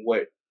sickening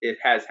what it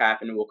has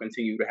happened and will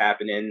continue to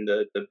happen in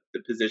the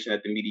position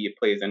that the media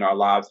plays in our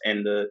lives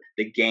and the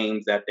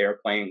games that they're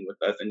playing with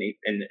us, and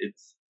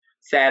it's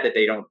sad that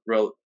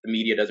the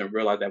media doesn't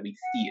realize that we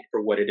see it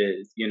for what it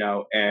is,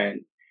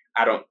 and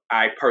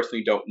I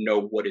personally don't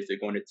know what's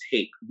going to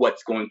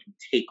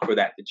take for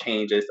that to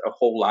change. There's a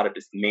whole lot of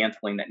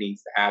dismantling that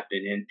needs to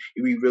happen, and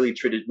we really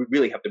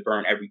have to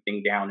burn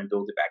everything down and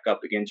build it back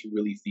up again to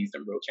really see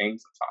some real change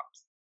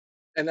sometimes.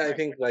 And I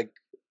think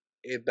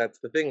that's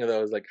the thing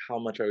though, is like, how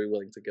much are we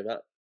willing to give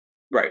up?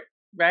 Right.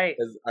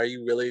 Because are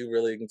you really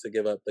willing to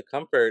give up the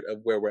comfort of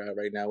where we're at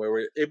right now, where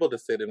we're able to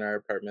sit in our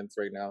apartments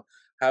right now,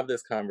 have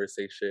this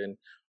conversation?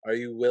 Are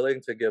you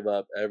willing to give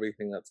up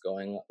everything that's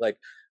going on, like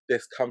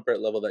this comfort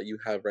level that you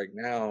have right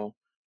now,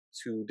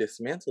 to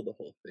dismantle the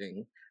whole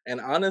thing? And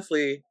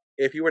honestly,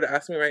 if you were to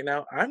ask me right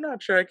now, I'm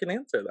not sure I can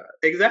answer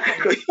that.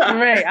 Exactly.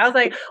 Right. I was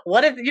like,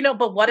 what is,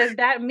 but what does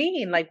that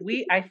mean? Like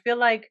I feel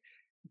like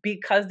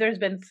because there's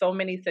been so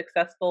many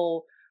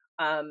successful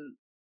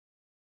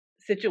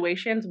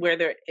situations where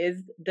there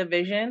is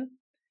division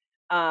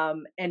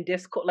and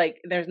discord, like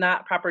there's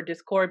not proper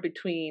discord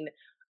between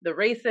the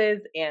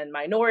races and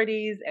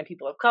minorities and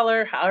people of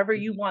color, however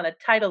you want to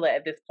title it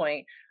at this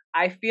point.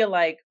 I feel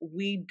like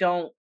we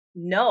don't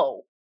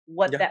know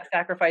what Yeah. that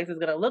sacrifice is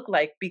going to look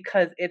like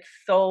because it's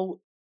so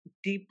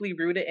deeply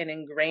rooted and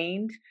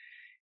ingrained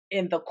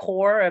in the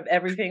core of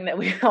everything that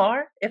we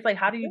are. It's like,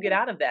 how do you get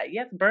out of that?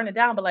 Yes, burn it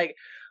down, but like,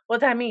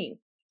 what's that mean?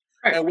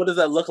 Right. And what does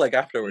that look like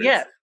afterwards?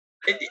 Yes.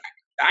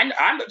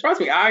 I trust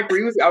me, I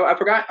agree with you. I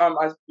forgot.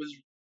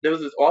 There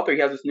was this author. He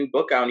has this new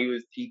book out,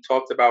 and he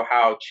talks about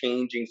how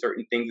changing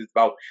certain things is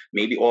about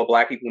maybe all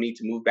Black people need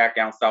to move back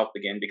down south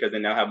again because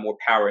then they'll have more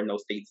power in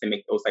those states to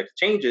make those types of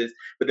changes.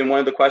 But then one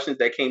of the questions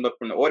that came up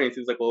from the audience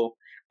was like, "Well,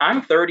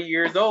 I'm 30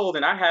 years old,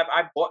 and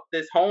I bought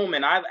this home,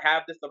 and I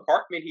have this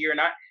apartment here,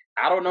 and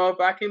I don't know if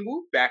I can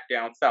move back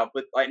down south."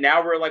 But like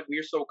now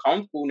we're so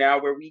comfortable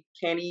now where we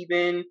can't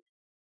even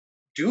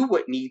do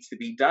what needs to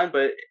be done.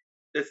 But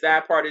the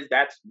sad part is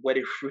that's what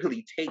it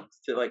really takes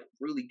to like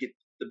really get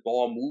the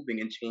ball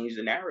moving and change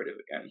the narrative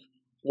again.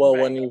 Well,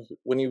 Right.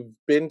 when you've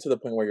been to the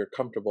point where you're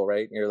comfortable,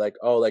 right? And you're like,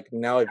 oh, like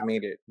now I've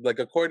made it. Like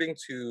according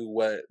to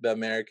what the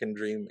American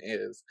dream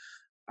is,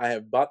 I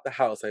have bought the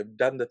house, I've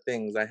done the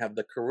things, I have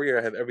the career,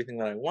 I have everything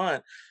that I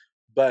want,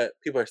 but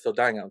people are still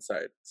dying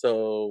outside.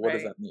 So what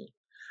does Right. that mean?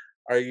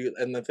 Are you?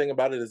 And the thing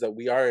about it is that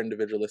we are an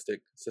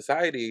individualistic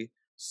society.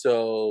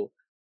 So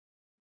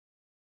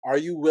are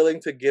you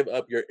willing to give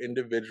up your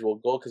individual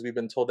goal? Because we've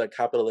been told that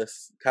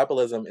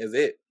capitalism is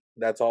it.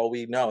 That's all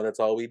we know. That's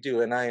all we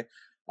do. And I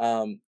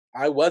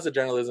was a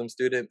journalism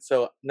student,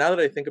 so now that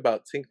I think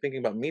about thinking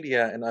about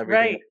media and everything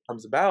that Right.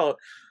 comes about,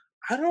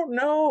 I don't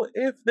know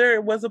if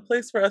there was a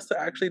place for us to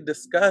actually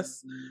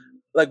discuss.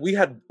 Like we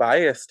had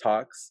bias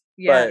talks,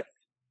 Yes.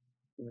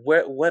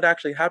 but what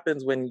actually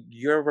happens when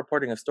you're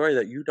reporting a story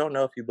that you don't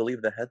know if you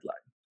believe the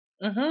headline?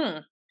 Mm-hmm.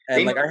 And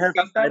They like never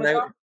discussed that with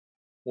y'all.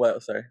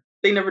 what? Sorry.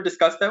 They never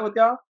discussed that with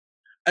y'all.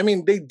 I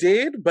mean, they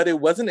did, but it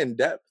wasn't in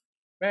depth.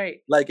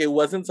 Right. Like it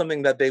wasn't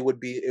something that it would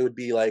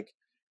be like,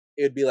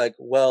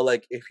 well,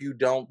 like if you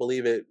don't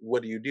believe it,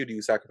 what do you do? Do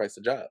you sacrifice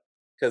the job?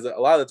 Because a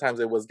lot of the times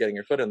it was getting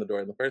your foot in the door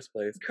in the first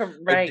place. I do,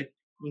 Right.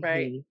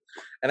 Right.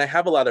 and I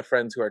have a lot of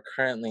friends who are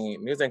currently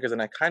news anchors,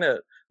 and I kind of,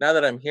 now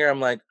that I'm here, I'm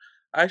like,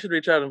 I should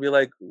reach out and be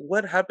like,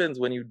 what happens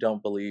when you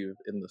don't believe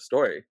in the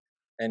story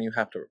and you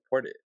have to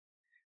report it?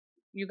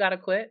 You gotta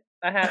quit.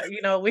 I had,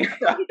 we.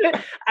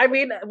 I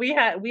mean, we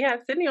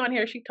had Sydney on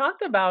here. She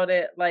talked about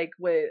it like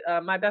with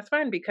my best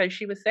friend because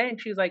she was saying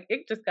she was like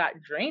it just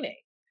got draining.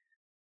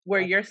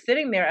 Where you're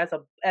sitting there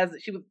as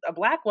she was a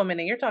Black woman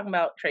and you're talking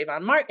about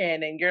Trayvon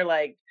Martin and you're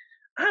like,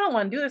 I don't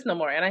want to do this no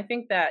more. And I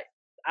think that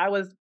I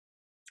was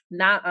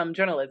not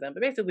journalism,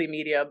 but basically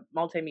media,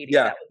 multimedia.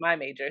 Yeah. That was my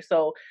major.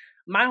 So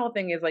my whole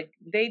thing is like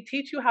they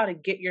teach you how to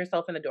get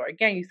yourself in the door.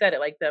 Again, you said it,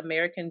 like the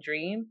American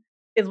dream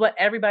is what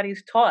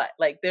everybody's taught.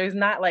 Like there's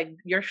not like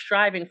you're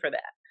striving for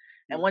that.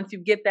 And once you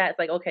get that, it's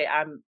like, okay,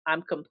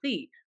 I'm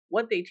complete.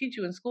 What they teach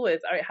you in school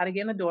is all right, how to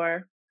get in the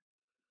door,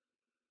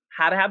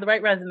 how to have the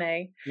right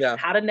resume, Yeah.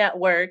 how to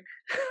network,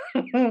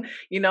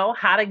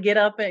 how to get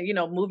up and,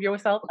 move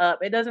yourself up.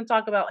 It doesn't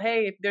talk about,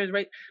 hey, if there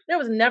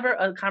was never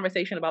a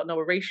conversation about no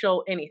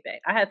racial anything.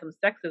 I had some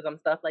sexism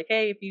stuff like,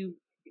 hey, if you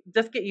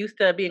just get used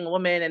to being a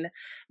woman and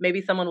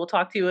maybe someone will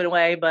talk to you in a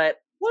way, but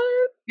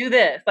do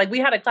this. Like we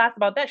had a class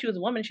about that. She was a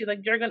woman. She's like,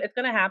 it's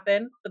going to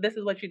happen, but this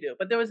is what you do.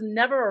 But there was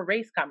never a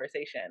race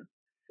conversation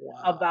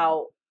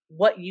about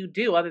what you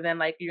do other than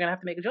like, you're going to have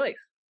to make a choice.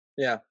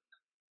 Yeah.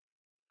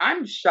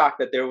 I'm shocked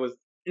that there was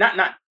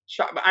not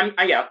shocked, but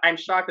I'm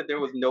shocked that there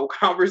was no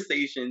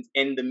conversations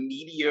in the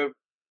media,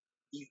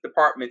 these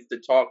departments to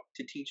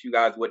teach you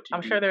guys what to do.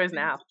 I'm sure there is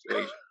now.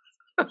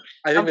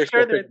 I think they're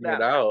still figuring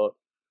it out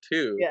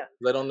too. Yeah.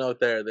 I don't know if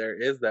there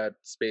is that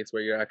space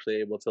where you're actually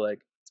able to like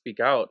speak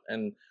out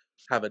and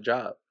have a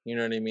job. You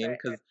know what I mean?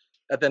 Because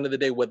at the end of the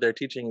day, what they're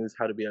teaching you is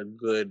how to be a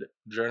good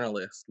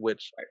journalist,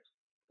 which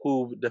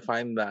who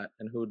defined that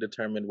and who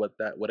determined what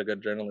a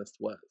good journalist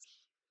was.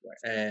 Right.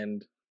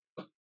 And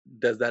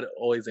does that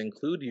always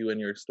include you in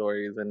your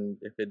stories? And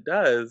if it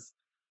does,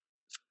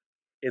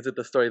 is it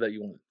the story that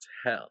you want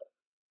to tell?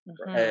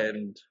 Mm-hmm.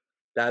 And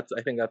I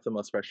think that's the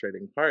most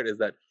frustrating part is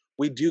that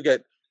we're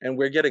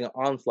getting an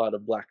onslaught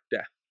of Black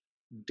death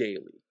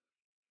daily.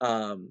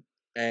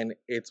 And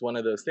it's one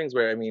of those things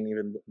where, I mean,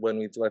 even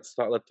when let's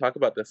talk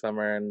about this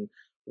summer and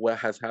what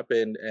has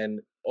happened and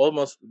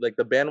almost like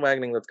the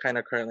bandwagoning that's kind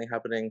of currently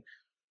happening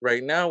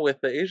right now with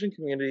the Asian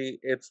community,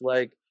 it's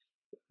like,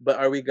 but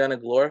are we going to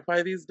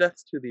glorify these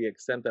deaths to the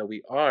extent that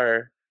we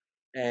are?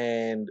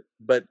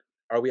 But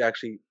are we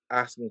actually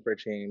asking for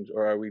change,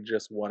 or are we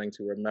just wanting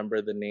to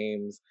remember the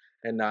names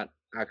and not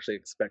actually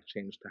expect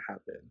change to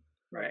happen?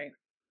 Right.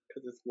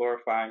 Because it's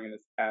glorifying and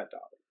it's ad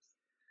dollars.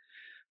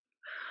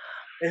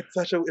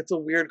 it's a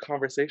weird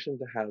conversation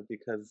to have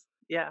because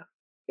Yeah.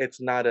 it's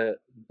not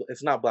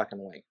black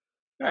and white.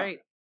 No. Right.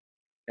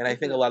 And I This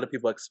think a is lot of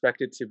people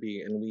expect it to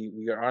be, and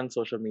we are on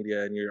social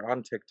media and you're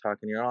on TikTok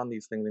and you're on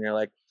these things and you're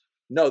like,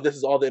 no, this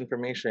is all the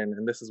information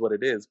and this is what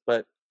it is.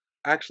 But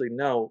actually,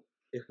 no,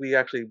 if we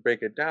actually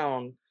break it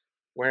down,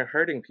 we're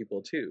hurting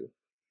people too.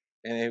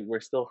 And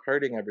we're still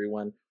hurting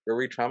everyone. We're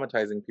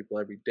re-traumatizing people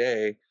every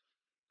day.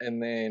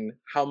 And then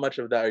how much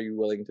of that are you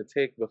willing to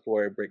take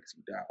before it breaks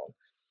you down?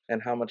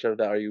 And how much of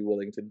that are you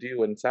willing to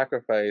do and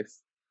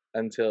sacrifice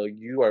until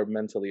you are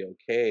mentally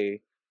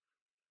okay?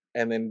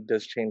 And then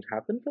does change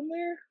happen from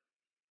there?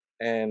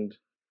 And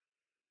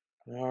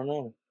I don't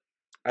know.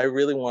 I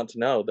really want to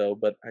know though,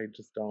 but I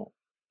just don't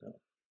know.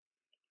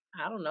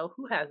 I don't know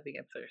who has the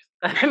answers.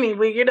 I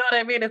mean, you know what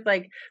I mean? It's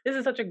like, this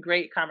is such a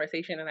great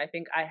conversation. And I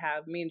think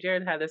me and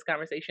Jared had this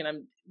conversation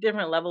on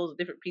different levels,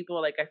 different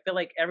people. Like, I feel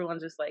like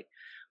everyone's just like,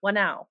 what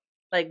now?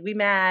 Like, we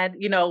mad,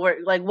 we're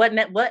like, what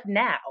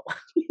now?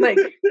 Like,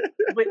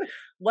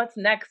 what's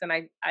next? And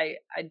I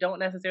don't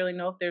necessarily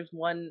know if there's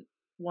one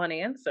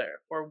answer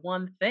or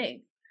one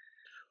thing.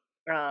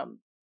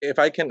 If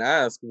I can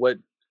ask, what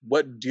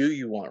do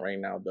you want right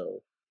now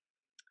though?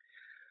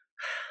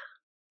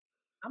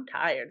 I'm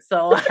tired.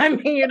 So I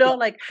mean,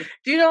 like,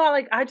 do you know how,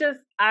 like,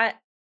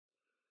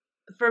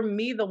 for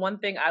me, the one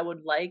thing I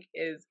would like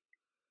is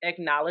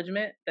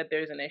acknowledgement that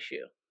there's an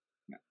issue.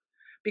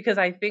 Because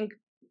I think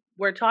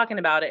we're talking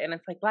about it and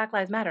it's like Black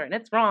Lives Matter and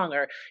it's wrong,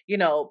 or,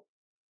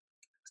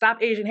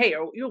 stop Asian hate,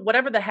 or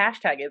whatever the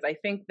hashtag is. I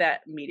think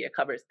that media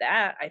covers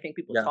that. I think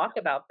people talk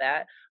about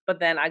that, but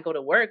then I go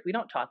to work, we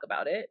don't talk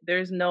about it.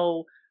 There's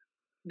no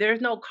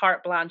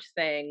carte blanche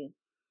saying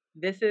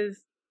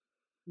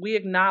we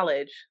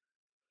acknowledge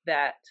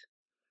that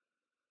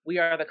we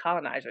are the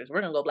colonizers.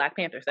 We're going to go Black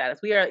Panther status.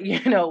 We are,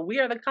 we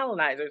are the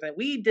colonizers and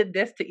we did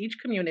this to each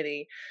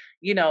community.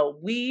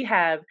 We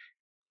have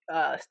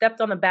stepped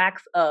on the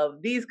backs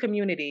of these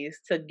communities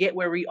to get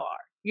where we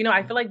are.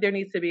 I feel like there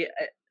needs to be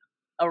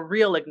a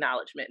real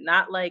acknowledgement,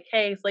 not like,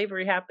 hey,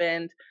 slavery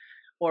happened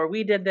or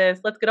we did this.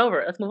 Let's get over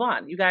it. Let's move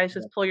on. You guys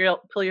just pull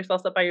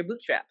yourselves up by your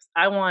bootstraps.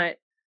 I want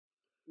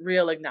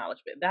real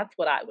acknowledgement. That's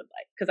what I would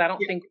like, because I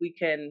don't think we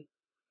can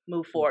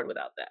move forward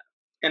without that.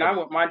 And I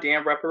want my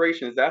damn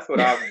reparations. That's what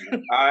I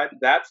want.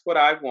 That's what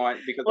I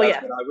want, because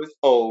that's what I was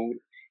owed.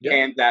 Yeah.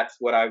 And that's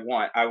what I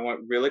want. I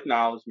want real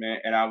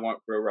acknowledgement and I want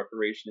real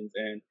reparations.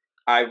 And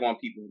I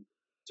want people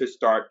to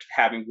start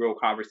having real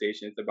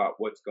conversations about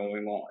what's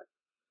going on.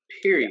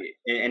 Period.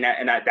 Yeah.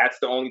 And that's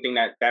the only thing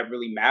that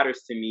really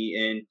matters to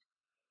me.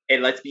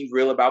 And let's be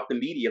real about the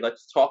media.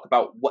 Let's talk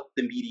about what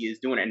the media is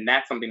doing. And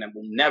that's something that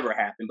will never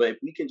happen. But if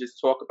we can just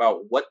talk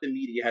about what the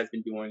media has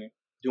been doing,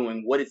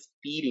 what is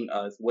feeding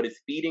us, what is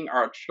feeding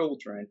our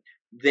children,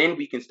 then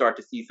we can start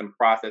to see some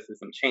processes,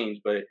 some change.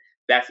 But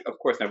that's, of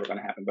course, never going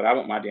to happen. But I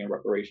want my damn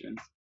reparations.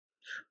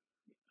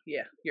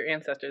 Yeah, your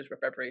ancestors'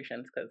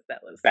 reparations, because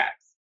that was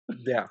facts.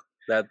 Yeah,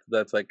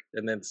 that's like,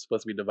 and then it's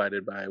supposed to be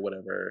divided by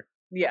whatever.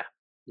 Yeah.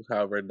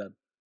 However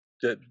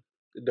that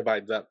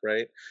divides up,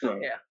 right?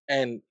 Yeah.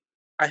 And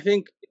I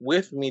think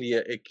with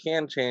media, it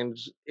can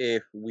change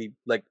if we,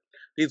 like,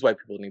 these white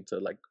people need to,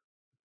 like,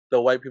 the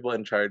white people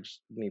in charge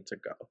need to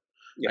go.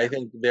 Yeah. I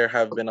think there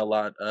have been a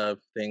lot of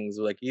things,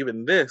 like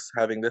even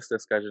having this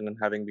discussion and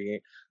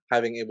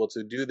having able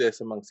to do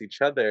this amongst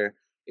each other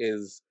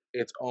is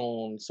its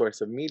own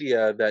source of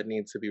media that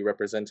needs to be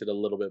represented a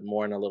little bit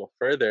more and a little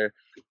further.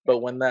 But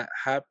when that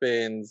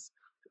happens,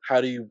 how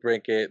do you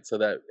break it so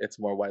that it's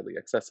more widely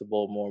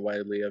accessible, more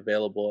widely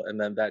available, and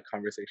then that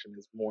conversation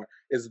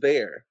is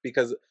there?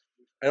 Because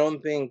I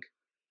don't think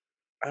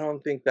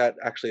that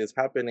actually is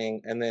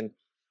happening. And then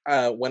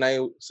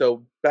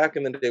so back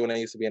in the day when I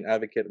used to be an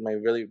advocate,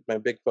 my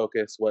big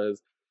focus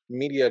was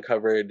media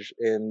coverage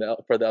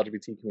for the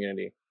LGBT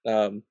community.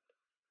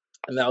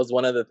 And that was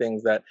one of the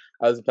things that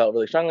I felt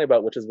really strongly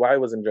about, which is why I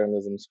was in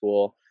journalism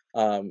school.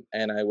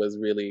 And I was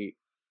really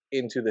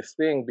into this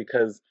thing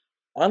because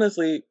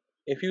honestly,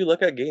 if you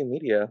look at gay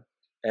media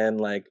and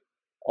like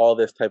all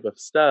this type of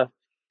stuff,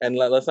 and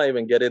let's not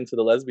even get into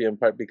the lesbian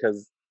part,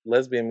 because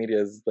lesbian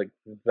media is like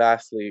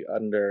vastly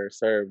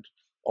underserved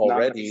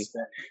already.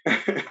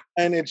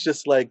 And it's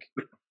just like,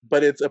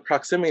 but it's a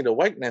proximity to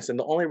whiteness. And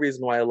the only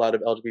reason why a lot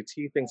of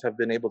LGBT things have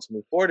been able to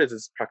move forward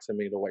is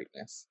proximity to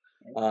whiteness.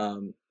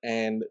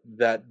 And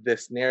that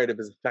this narrative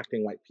is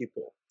affecting white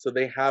people. So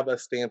they have a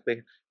stance,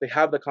 they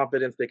have the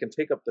confidence, they can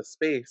take up the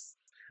space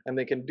and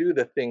they can do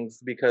the things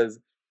because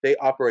they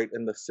operate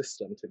in the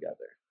system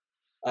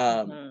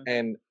together.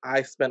 And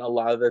I spent a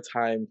lot of the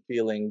time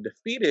feeling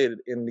defeated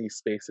in these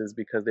spaces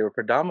because they were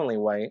predominantly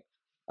white,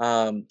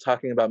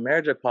 talking about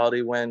marriage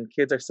equality when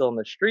kids are still in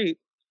the street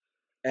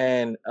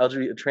and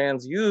LGBT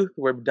trans youth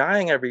were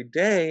dying every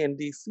day in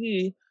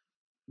DC,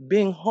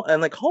 being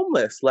like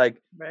homeless.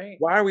 Like, right.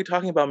 Why are we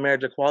talking about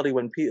marriage equality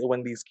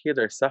when these kids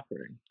are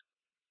suffering?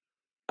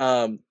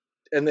 And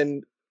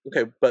then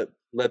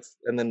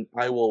and then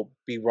I will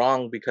be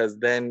wrong, because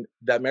then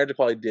that marriage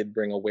equality did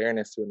bring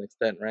awareness to an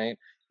extent, right?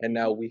 And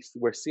now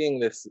we're seeing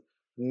this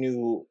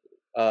new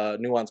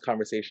nuanced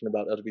conversation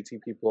about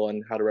LGBT people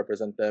and how to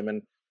represent them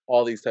and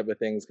all these type of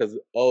things, because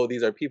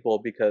these are people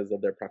because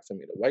of their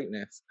proximity to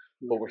whiteness.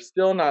 But we're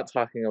still not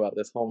talking about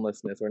this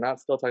homelessness. We're not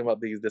still talking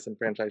about these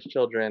disenfranchised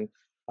children,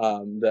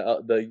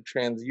 the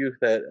trans youth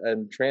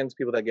and trans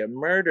people that get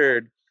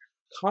murdered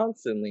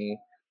constantly,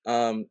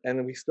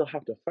 and we still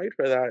have to fight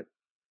for that.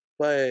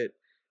 But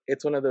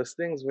it's one of those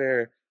things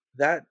where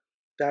that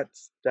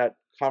that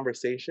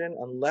conversation,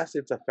 unless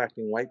it's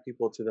affecting white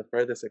people to the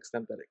furthest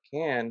extent that it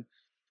can,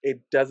 it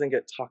doesn't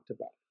get talked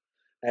about.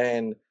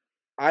 And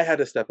I had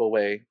to step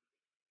away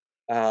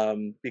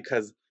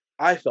because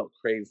I felt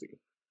crazy.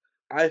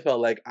 I felt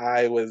like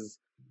I was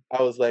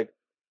like,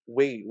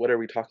 wait, what are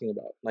we talking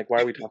about? Like,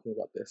 why are we talking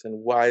about this?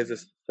 And why is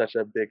this such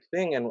a big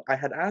thing? And I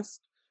had asked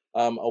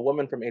a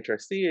woman from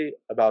HRC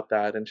about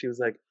that, and she was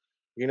like,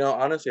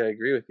 honestly, I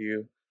agree with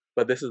you,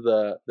 but this is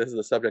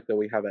the subject that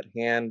we have at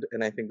hand,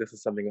 and I think this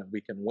is something that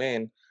we can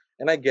win.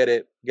 And I get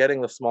it.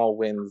 Getting the small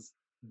wins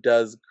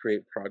does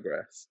create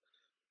progress,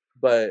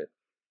 but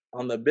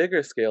on the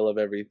bigger scale of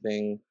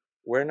everything,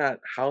 we're not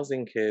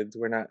housing kids,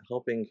 we're not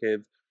helping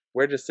kids,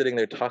 we're just sitting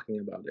there talking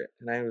about it.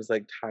 And I was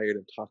like tired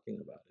of talking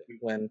about it.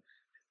 When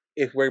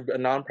if we're a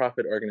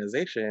nonprofit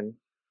organization,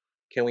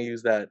 can we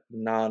use that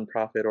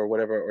nonprofit or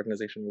whatever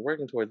organization we're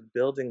working towards,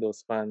 building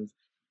those funds,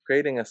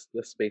 creating a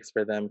space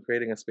for them,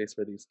 creating a space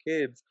for these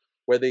kids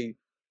where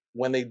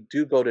when they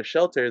do go to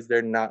shelters,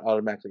 they're not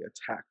automatically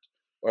attacked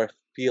or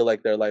feel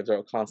like their lives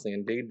are constantly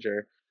in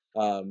danger.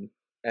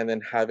 And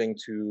then having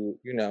to,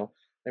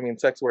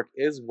 sex work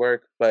is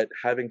work, but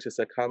having to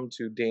succumb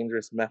to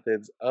dangerous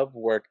methods of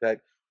work that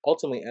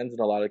ultimately ends in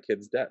a lot of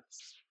kids'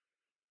 deaths.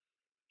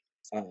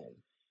 Um,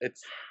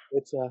 it's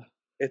it's a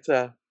it's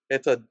a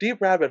it's a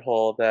deep rabbit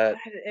hole that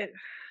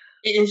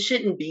it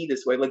shouldn't be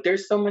this way. Like,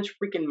 there's so much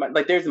freaking money.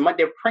 Like,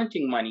 they're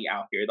printing money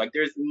out here. Like,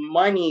 there's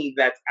money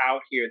that's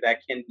out here that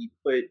can be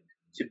put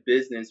to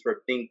business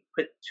for things,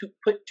 put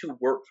to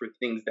work for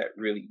things that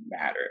really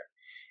matter.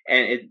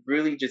 And it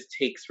really just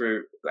takes,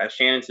 for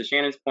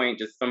Shannon's point,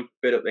 just some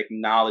bit of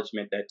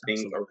acknowledgement that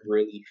things are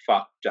really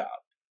fucked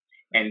up.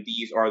 And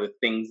these are the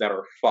things that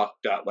are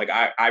fucked up. Like,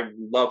 I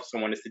love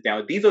someone to sit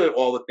down. These are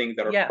all the things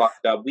that are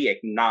fucked up. We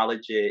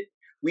acknowledge it.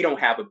 We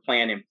don't have a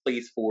plan in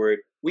place for it.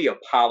 We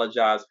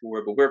apologize for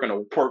it, but we're going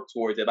to work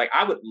towards it. Like,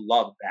 I would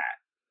love that.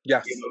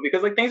 Yes.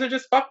 Because things are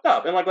just fucked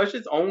up, and let's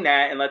just own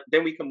that, and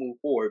then we can move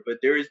forward. But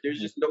there's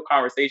just no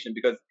conversation,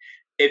 because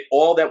if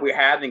all that we're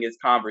having is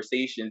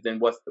conversations, then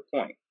what's the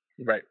point?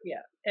 Right.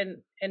 Yeah.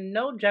 And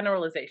no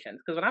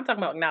generalizations. Because when I'm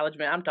talking about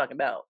acknowledgement, I'm talking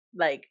about,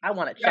 I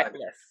want a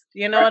checklist.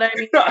 You know what I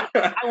mean?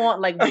 I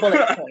want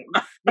bullet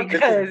points,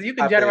 because you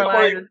can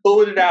generalize.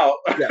 Bullet it out.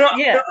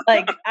 Yeah.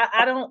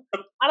 I don't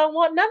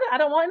want none. I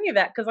don't want any of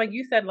that. Because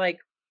you said,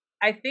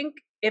 I think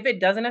if it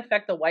doesn't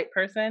affect the white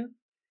person,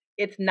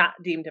 it's not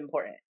deemed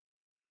important.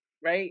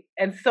 Right.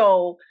 And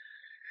so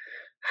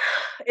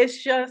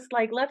it's just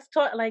let's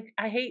talk.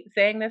 I hate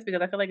saying this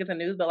because I feel like it's a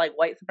news, but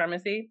white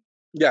supremacy.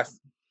 Yes.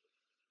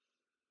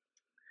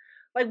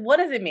 What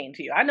does it mean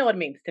to you? I know what it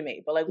means to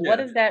me, but what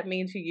does that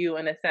mean to you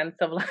in a sense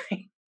of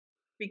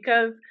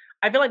because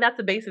I feel like that's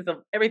the basis of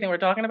everything we're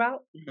talking about.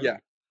 Yeah.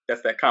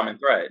 That's that common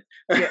thread.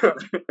 Yeah.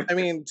 I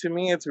mean, to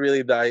me, it's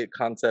really the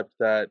concept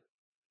that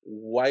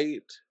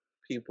white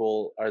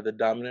people are the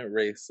dominant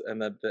race,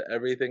 and that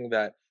everything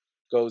that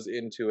goes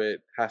into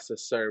it has to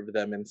serve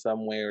them in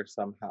some way or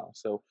somehow.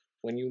 So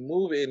when you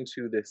move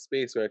into this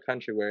space or a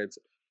country where it's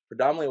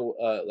predominantly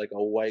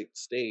a white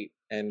state,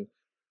 and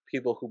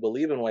people who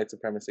believe in white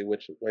supremacy,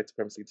 which white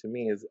supremacy to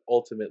me is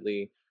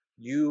ultimately,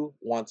 you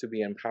want to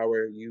be in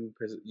power, you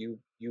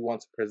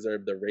want to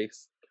preserve the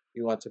race,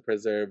 you want to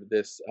preserve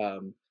this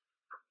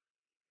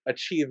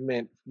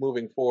achievement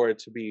moving forward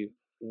to be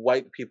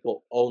white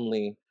people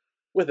only,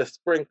 with a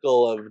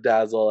sprinkle of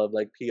dazzle of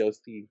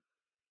POC.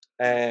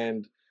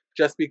 And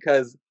just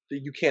because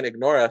you can't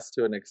ignore us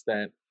to an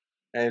extent,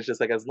 and it's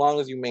just as long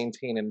as you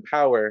maintain in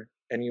power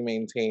and you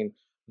maintain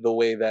the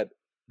way that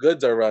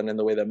goods are run and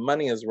the way that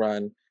money is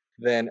run,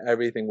 then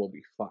everything will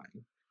be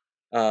fine.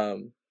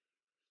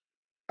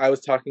 I was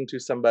talking to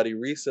somebody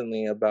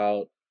recently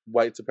about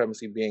white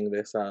supremacy being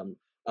this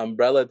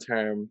umbrella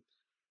term,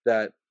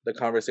 that the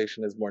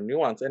conversation is more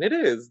nuanced, and it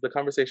is. The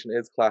conversation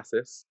is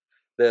classist.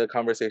 The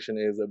conversation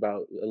is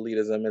about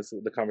elitism.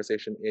 The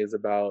conversation is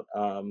about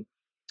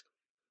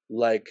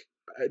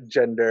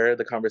gender.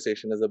 The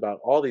conversation is about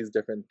all these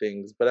different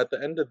things. But at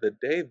the end of the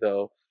day,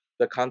 though,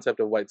 the concept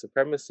of white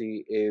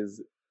supremacy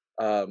is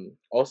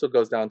also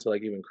goes down to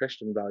even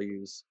Christian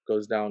values,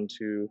 goes down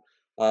to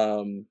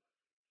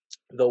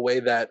the way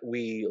that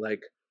we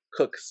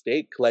cook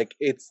steak.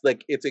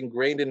 It's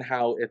ingrained in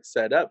how it's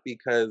set up,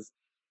 because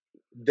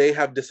they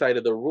have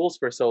decided the rules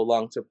for so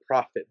long to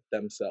profit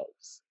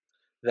themselves,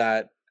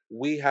 that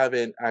we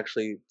haven't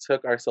actually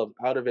took ourselves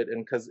out of it.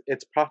 And because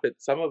it's profit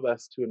some of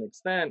us to an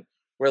extent,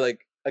 we're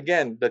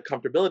again, the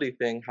comfortability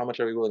thing, how much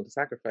are we willing to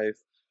sacrifice?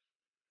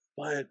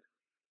 But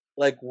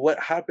what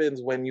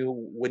happens when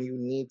you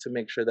need to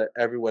make sure that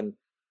everyone,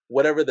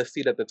 whatever the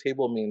seat at the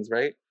table means,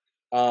 right?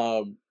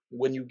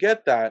 when you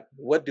get that,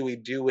 what do we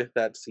do with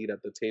that seat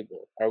at the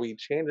table? Are we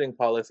changing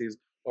policies,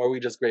 or are we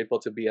just grateful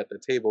to be at the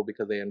table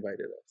because they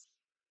invited us?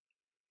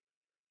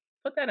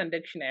 Put that in a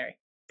dictionary.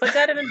 Put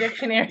that in a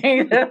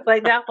dictionary. That's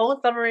like that whole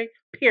summary,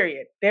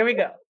 period. There we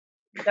go.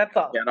 That's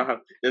all. Yeah,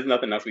 there's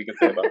nothing else we can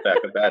say about that,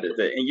 because that is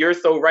it. And you're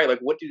so right. Like,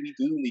 what do we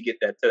do when we get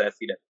to that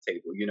seat at the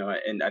table?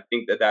 And I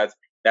think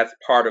that's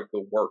part of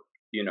the work.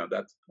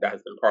 That's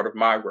been part of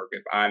my work.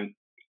 If I'm,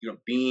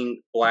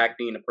 being Black,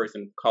 being a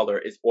person of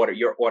color,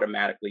 you're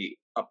automatically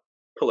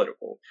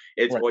political.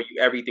 It's Right. or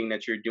everything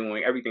that you're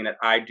doing, everything that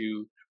I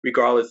do,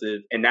 regardless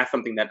of, and that's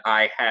something that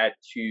I had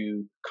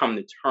to come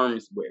to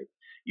terms with.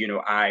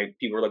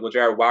 People were like, "Well,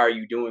 Jared, why are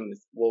you doing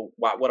this?" Well,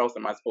 what else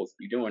am I supposed to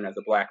be doing as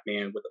a Black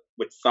man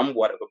with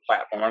somewhat of a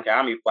platform? I don't care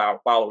how many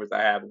followers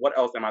I have. What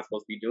else am I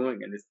supposed to be doing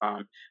in this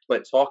time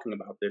but talking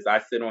about this? I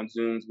sit on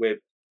Zooms with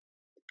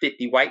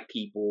 50 white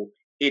people.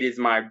 It is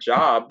my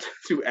job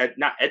to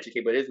not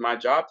educate, but it is my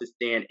job to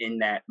stand in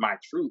my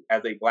truth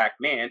as a Black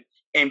man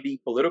and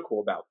be political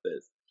about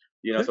this.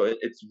 So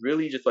it's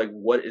really just like,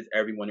 what is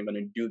everyone going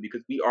to do?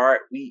 Because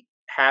we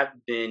have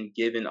been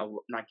given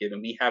not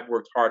given, we have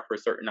worked hard for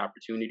certain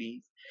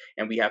opportunities,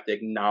 and we have to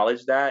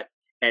acknowledge that.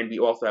 And we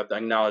also have to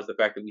acknowledge the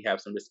fact that we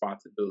have some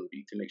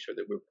responsibility to make sure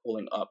that we're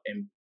pulling up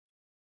and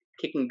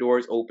kicking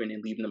doors open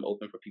and leaving them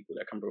open for people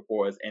that come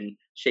before us, and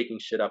shaking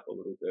shit up a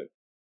little bit.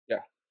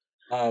 Yeah.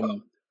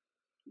 Um,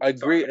 I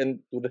agree. sorry. And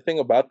the thing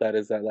about that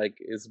is that, like,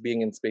 is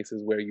being in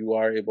spaces where you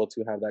are able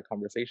to have that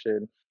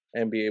conversation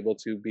and be able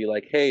to be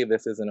like, hey,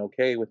 this isn't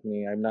okay with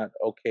me. I'm not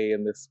okay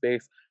in this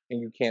space.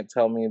 And you can't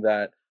tell me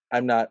that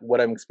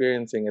what I'm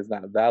experiencing is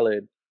not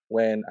valid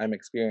when I'm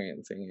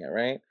experiencing it,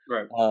 right?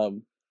 Right.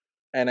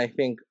 And I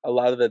think a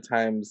lot of the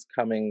times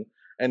coming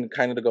and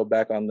kind of to go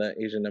back on the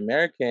Asian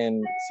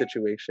American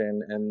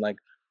situation and like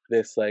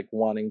this, like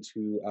wanting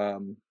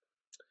to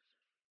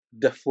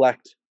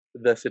deflect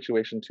the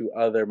situation to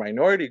other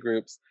minority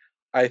groups,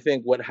 I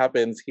think what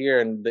happens here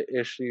and the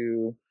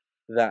issue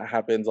that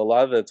happens a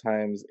lot of the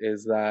times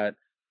is that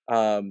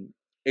um,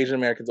 Asian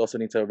Americans also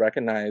need to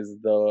recognize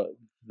the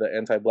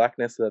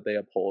anti-blackness that they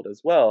uphold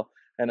as well,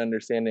 and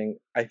understanding.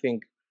 I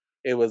think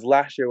it was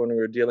last year when we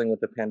were dealing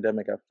with the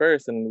pandemic at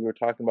first, and we were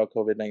talking about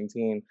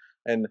COVID-19,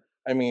 and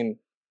I mean,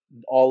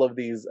 all of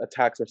these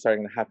attacks are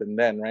starting to happen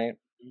then, right?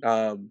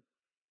 Um,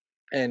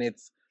 and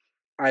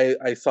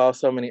I saw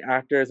so many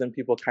actors and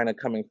people kind of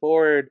coming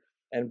forward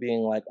and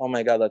being like, "Oh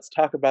my God, let's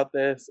talk about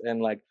this." And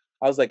like,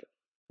 I was like,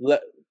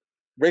 "Let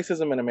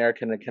racism in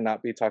America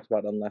cannot be talked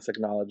about unless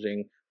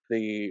acknowledging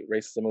the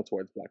racism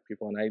towards Black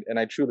people." And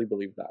I truly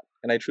believe that.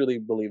 And I truly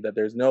believe that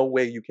there's no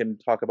way you can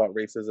talk about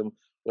racism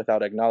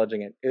without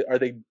acknowledging it. Are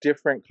they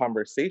different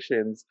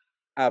conversations?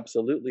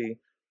 Absolutely.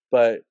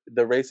 But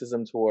the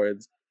racism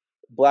towards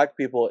Black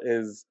people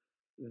is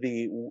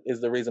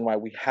the reason why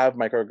we have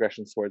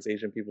microaggressions towards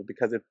Asian people,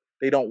 because if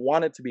they don't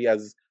want it to be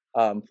as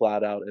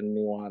flat out and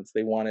nuanced,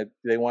 they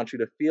want you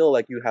to feel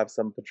like you have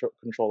some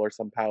control or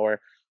some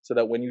power, so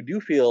that when you do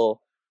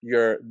feel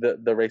the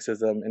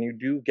racism and you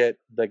do get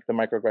like the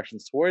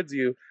microaggressions towards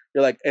you,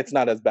 you're like, it's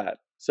not as bad,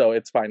 so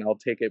it's fine. I'll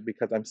take it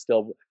because I'm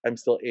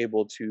still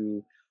able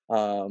to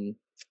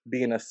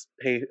be in a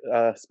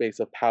space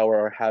of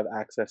power or have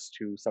access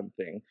to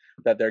something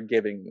that they're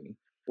giving me,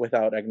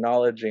 without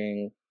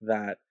acknowledging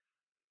that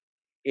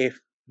if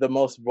the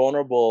most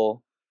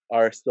vulnerable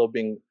are still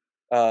being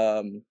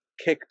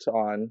kicked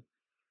on,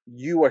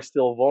 you are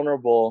still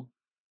vulnerable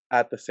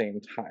at the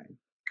same time.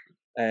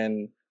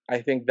 And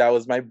I think that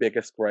was my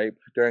biggest gripe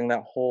during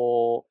that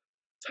whole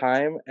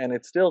time. And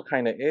it still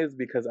kind of is,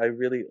 because I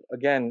really,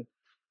 again,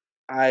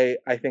 I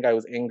think I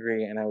was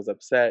angry and I was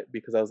upset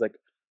because I was like,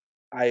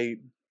 I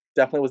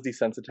definitely was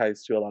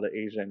desensitized to a lot of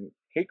Asian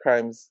hate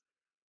crimes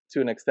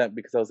to an extent,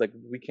 because I was like,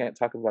 we can't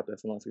talk about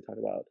this unless we talk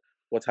about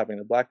what's happening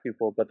to Black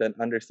people. But then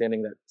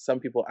understanding that some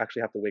people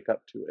actually have to wake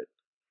up to it,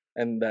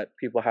 and that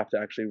people have to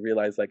actually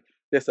realize like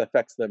this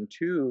affects them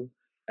too,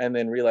 and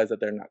then realize that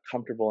they're not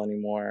comfortable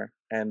anymore,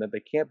 and that they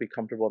can't be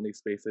comfortable in these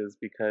spaces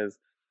because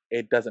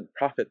it doesn't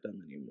profit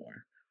them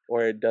anymore,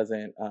 or it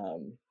doesn't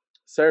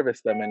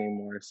service them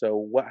anymore. So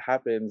what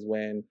happens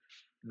when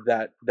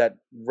that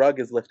rug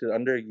is lifted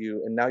under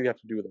you, and now you have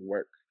to do the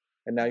work,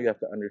 and now you have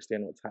to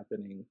understand what's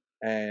happening.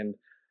 And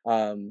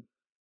um,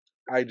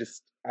 I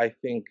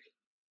think,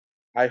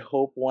 I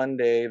hope one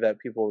day that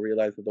people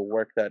realize that the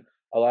work that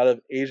a lot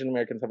of Asian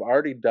Americans have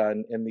already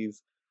done in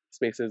these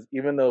spaces,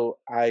 even though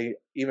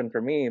even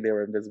for me, they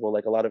were invisible.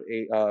 Like a lot of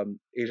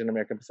Asian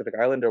American Pacific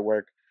Islander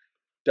work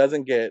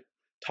doesn't get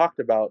talked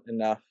about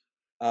enough.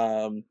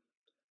 Um,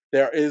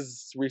 there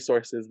is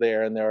resources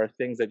there, and there are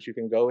things that you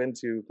can go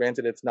into.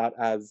 Granted, it's not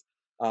as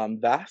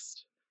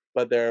vast,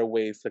 but there are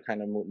ways to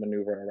kind of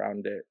maneuver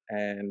around it.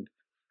 And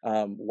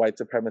white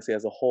supremacy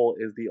as a whole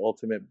is the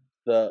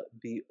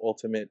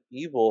ultimate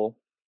evil,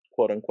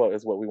 quote unquote,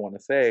 is what we want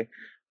to say.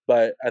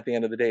 But at the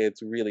end of the day,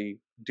 it's really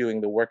doing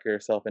the work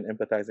yourself and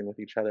empathizing with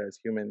each other as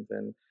humans,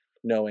 and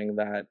knowing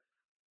that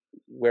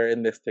we're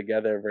in this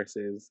together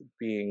versus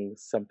being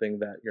something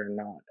that you're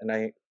not.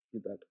 And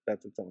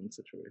that's its own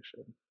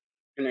situation.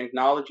 and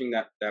acknowledging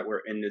that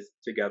we're in this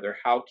together,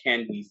 how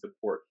can we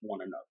support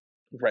one another?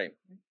 Right.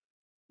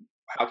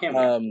 How can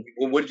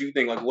we? What did you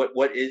think? Like,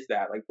 what is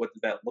that? Like, what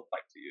does that look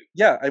like to you?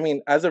 Yeah, I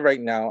mean, as of right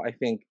now, I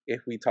think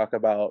if we talk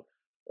about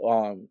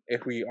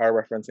if we are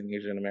referencing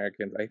Asian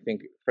Americans, I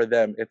think for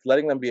them, it's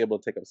letting them be able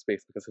to take up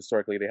space because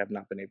historically they have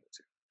not been able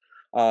to.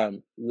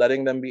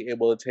 Letting them be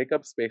able to take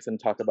up space and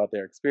talk about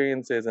their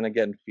experiences and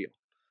again feel.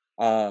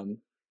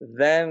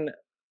 Then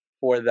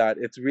for that,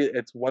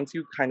 it's once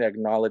you kind of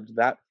acknowledge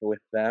that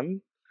with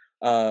them,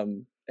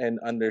 and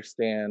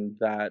understand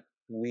that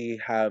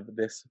we have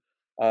this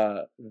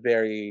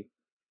very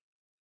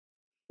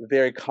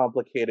very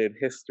complicated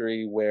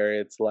history where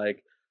it's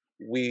like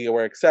we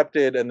were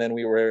accepted and then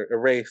we were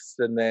erased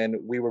and then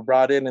we were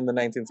brought in the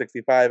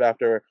 1965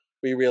 after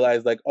we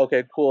realized like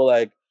okay cool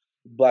like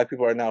black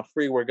people are now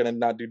free, we're going to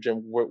not do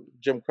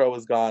Jim Crow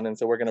is gone, and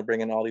so we're going to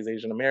bring in all these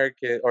Asian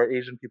American or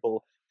Asian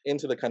people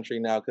into the country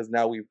now because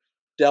now we've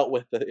dealt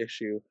with the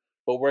issue,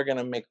 but we're going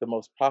to make the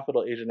most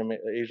profitable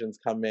Asians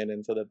come in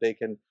and so that they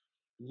can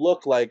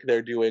look like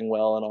they're doing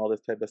well and all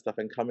this type of stuff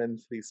and come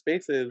into these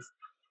spaces.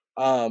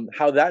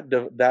 How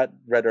that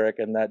rhetoric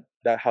and that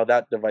how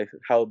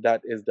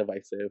that is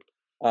divisive,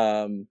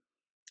 um,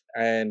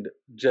 and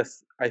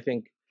just I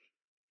think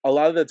a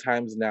lot of the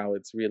times now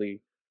it's really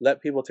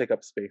let people take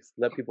up space,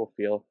 let people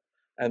feel,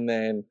 and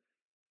then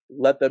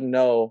let them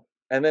know,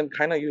 and then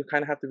you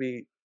kind of have to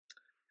be,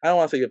 I don't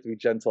want to say you have to be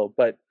gentle,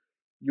 but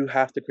you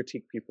have to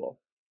critique people.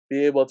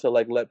 Be able to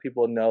like let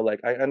people know,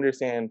 like I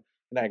understand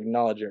and I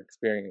acknowledge your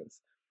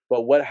experience,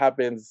 but what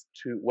happens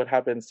to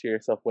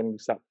yourself when you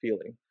stop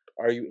feeling?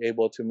 Are you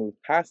able to move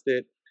past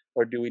it,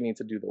 or do we need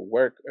to do the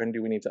work, and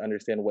do we need to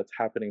understand what's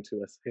happening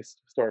to us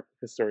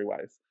history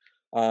wise?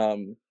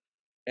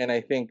 And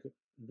I think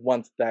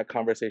once that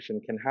conversation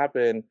can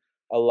happen,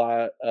 a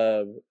lot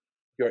of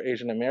your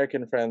Asian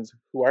American friends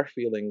who are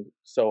feeling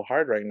so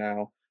hard right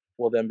now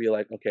will then be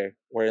like, okay,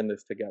 we're in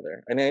this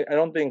together. And I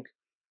don't think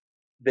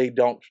they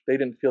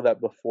didn't feel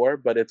that before,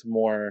 but it's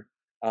more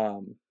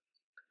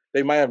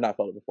they might have not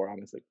felt it before,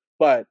 honestly,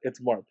 but it's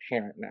more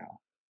apparent now.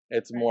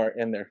 It's more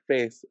in their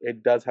face.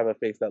 It does have a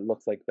face that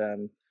looks like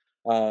them,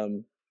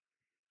 um,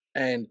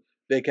 and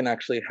they can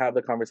actually have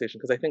the conversation.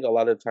 Because I think a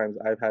lot of times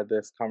I've had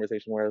this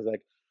conversation where I was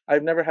like,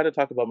 I've never had to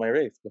talk about my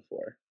race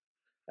before,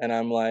 and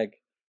I'm like,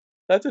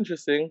 that's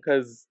interesting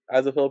because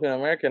as a Filipino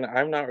American,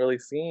 I'm not really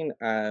seen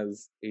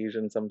as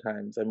Asian.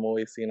 Sometimes I'm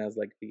always seen as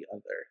like the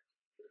other.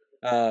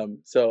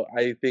 So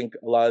I think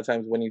a lot of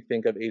times when you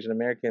think of Asian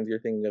Americans,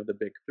 you're thinking of the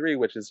big three,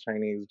 which is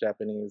Chinese,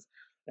 Japanese,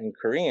 and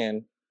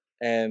Korean.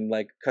 And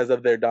like because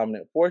of their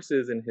dominant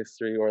forces in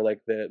history, or like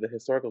the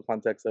historical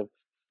context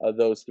of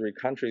those three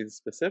countries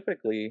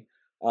specifically,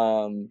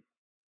 um,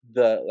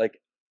 the like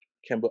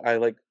I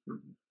like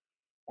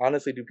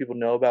honestly, do people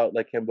know about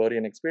like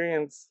Cambodian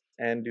experience,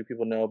 and do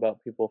people know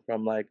about people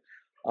from like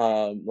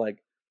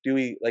do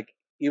we like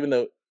even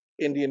though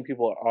Indian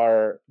people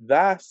are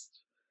vast,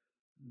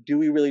 do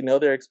we really know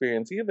their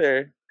experience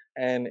either?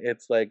 And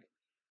it's like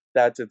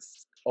that's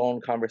its own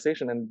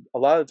conversation. And a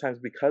lot of the times,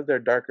 because they're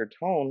darker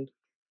toned,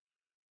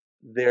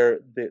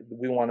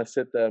 we want to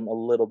sit them a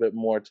little bit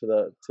more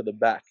to the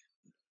back,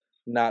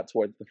 not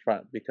towards the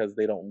front, because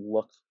they don't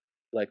look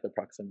like the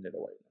proximity to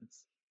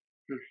whiteness,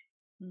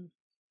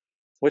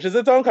 which is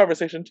its own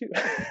conversation too.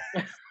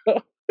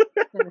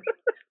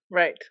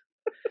 Right.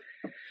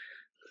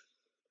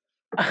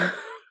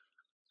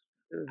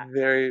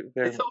 Very,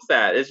 very. It's so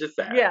sad. It's just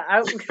sad.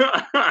 Yeah,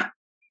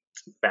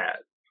 Bad.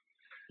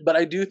 But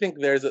I do think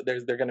there's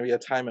going to be a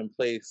time and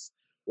place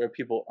where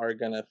people are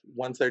gonna,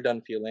 once they're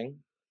done feeling,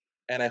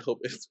 and I hope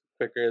it's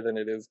quicker than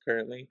it is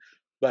currently,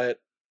 but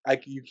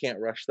you can't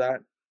rush that.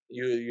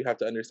 You have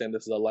to understand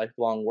this is a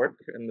lifelong work,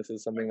 and this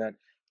is something that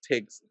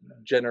takes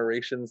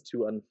generations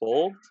to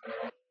unfold.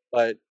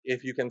 But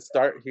if you can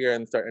start here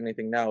and start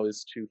anything now,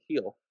 is to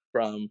heal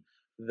from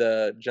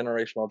the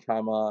generational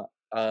trauma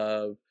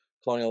of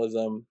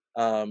colonialism,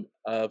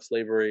 of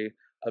slavery,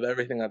 of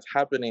everything that's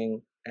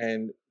happening,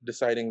 and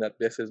deciding that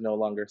this is no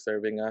longer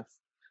serving us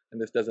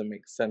and this doesn't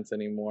make sense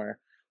anymore.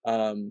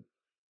 And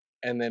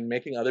then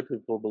making other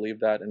people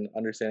believe that, and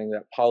understanding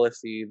that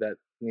policy that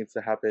needs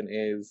to happen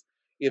is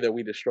either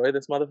we destroy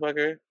this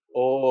motherfucker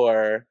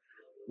or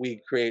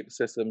we create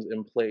systems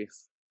in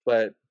place.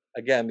 But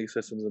again, these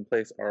systems in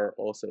place are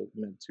also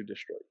meant to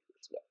destroy you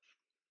as well.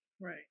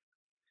 Right.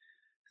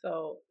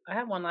 So I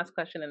have one last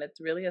question, and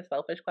it's really a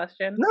selfish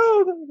question.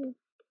 No.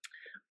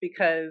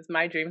 Because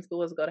my dream school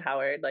was to go to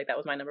Howard. Like, that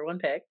was my number one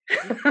pick.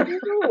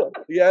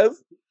 Yes.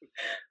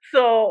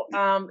 So,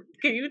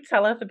 can you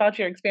tell us about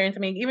your experience? I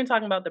mean, even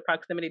talking about the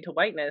proximity to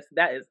whiteness,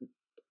 that is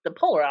the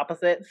polar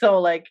opposite. So,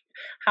 like,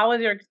 how was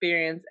your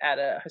experience at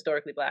a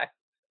historically Black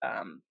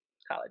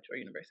college or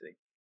university?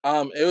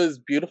 It was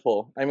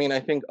beautiful. I mean, I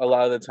think a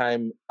lot of the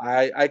time,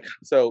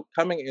 so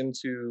coming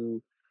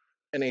into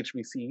an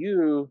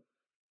HBCU,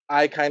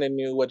 I kind of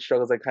knew what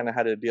struggles I kind of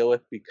had to deal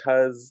with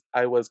because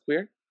I was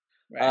queer.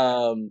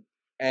 Right.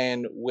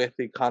 And with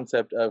the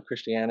concept of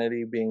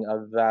Christianity being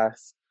a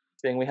vast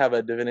saying we have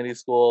a divinity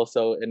school,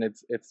 and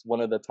it's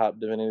one of the top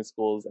divinity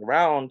schools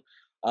around.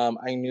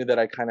 I knew that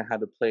I kind of had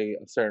to play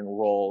a certain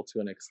role to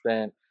an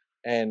extent,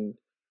 and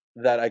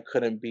that I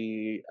couldn't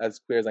be as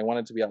queer as I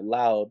wanted to be out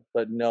loud,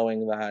 but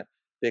knowing that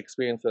the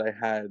experience that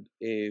I had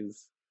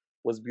is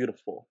was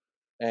beautiful,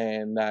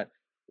 and that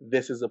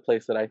this is a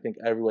place that I think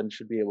everyone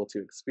should be able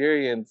to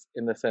experience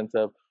in the sense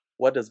of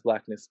what does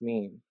blackness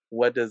mean?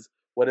 What does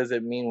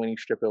it mean when you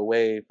strip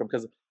away from,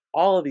 because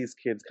all of these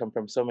kids come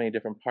from so many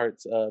different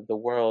parts of the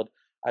world.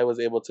 I was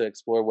able to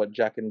explore what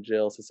Jack and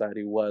Jill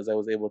society was. I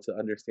was able to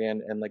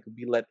understand and like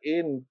be let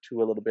into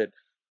a little bit,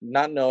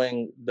 not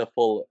knowing the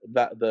full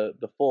that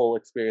the full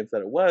experience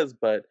that it was,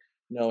 but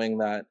knowing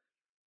that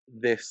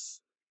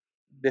this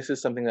this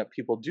is something that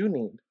people do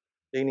need.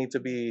 They need to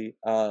be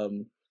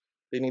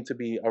they need to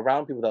be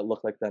around people that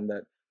look like them,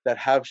 that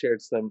have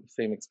shared some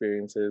same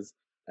experiences,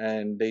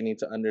 and they need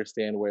to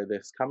understand where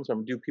this comes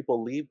from. Do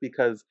people leave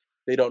because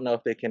they don't know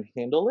if they can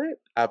handle it?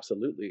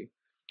 Absolutely.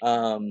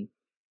 Um,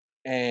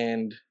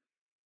 and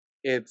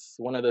it's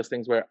one of those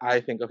things where I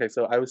think, okay,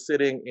 so I was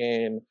sitting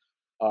in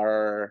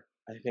our,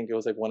 I think it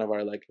was like one of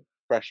our like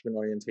freshman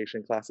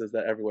orientation classes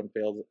that everyone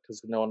fails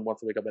because no one wants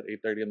to wake up at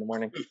 8:30 in the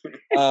morning.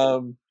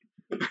 Um,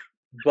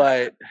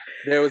 but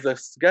there was a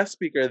guest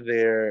speaker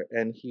there,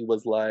 and he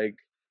was like,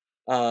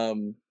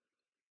 um,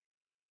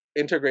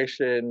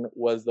 integration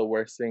was the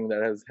worst thing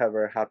that has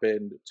ever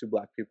happened to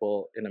Black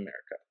people in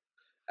America.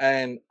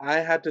 And I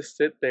had to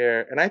sit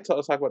there, and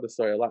talk about this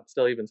story a lot,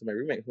 still, even to my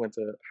roommate who went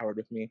to Howard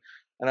with me.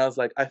 And I was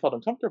like, I felt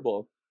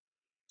uncomfortable.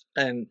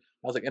 And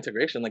I was like,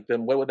 integration, like,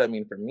 then what would that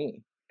mean for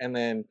me? And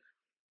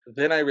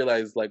then I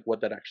realized like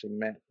what that actually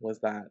meant was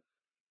that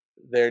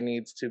there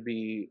needs to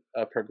be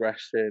a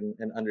progression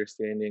and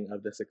understanding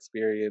of this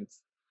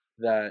experience,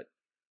 that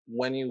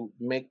when you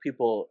make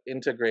people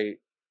integrate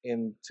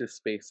into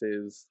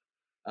spaces,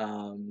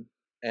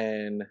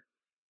 and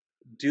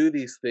do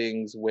these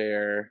things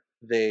where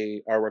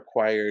they are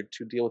required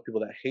to deal with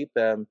people that hate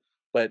them,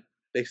 but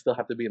they still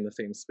have to be in the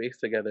same space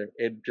together,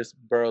 it just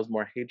burrows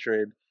more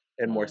hatred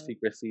and more Mm.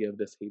 secrecy of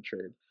this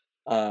hatred.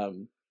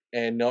 Um,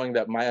 and knowing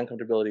that my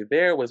uncomfortability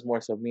there was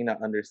more so me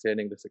not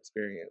understanding this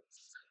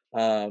experience.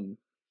 Um,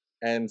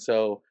 and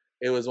so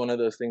it was one of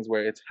those things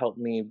where it's helped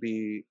me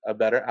be a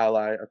better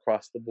ally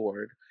across the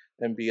board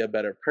and be a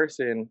better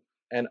person,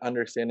 and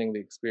understanding the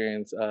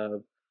experience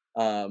of,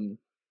 um,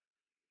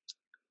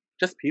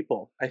 just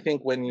people. I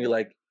think when you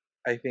like,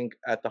 I think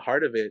at the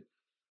heart of it,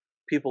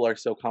 people are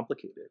so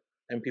complicated,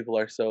 and people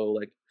are so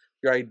like,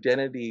 your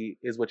identity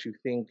is what you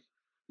think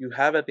you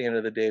have at the end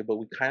of the day, but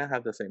we kind of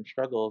have the same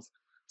struggles.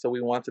 So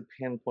we want to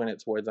pinpoint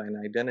it towards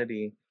an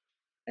identity,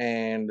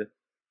 and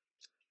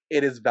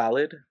it is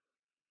valid.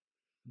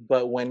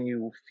 But when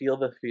you feel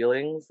the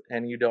feelings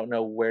and you don't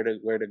know where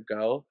to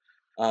go,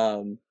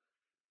 um,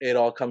 it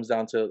all comes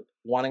down to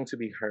wanting to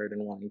be heard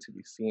and wanting to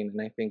be seen.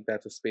 And I think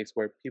that's a space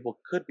where people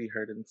could be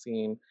heard and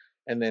seen,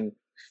 and then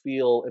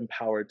feel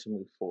empowered to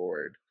move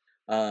forward.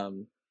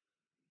 Um,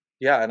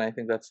 yeah, and I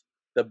think that's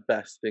the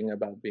best thing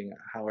about being at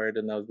Howard,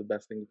 and that was the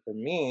best thing for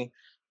me,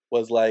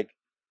 was like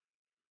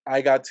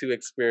I got to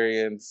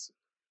experience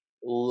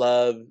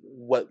love,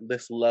 what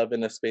this love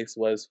in a space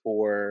was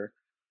for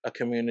a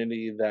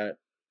community that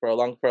for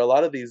a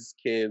lot of these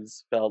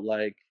kids felt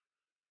like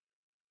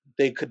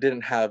they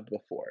didn't have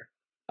before,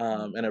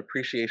 an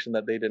appreciation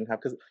that they didn't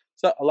have, because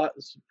so a lot,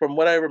 from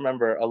what I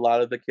remember, a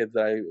lot of the kids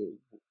that I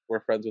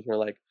were friends with were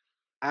like,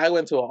 I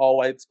went to an all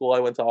white school, I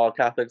went to all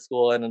Catholic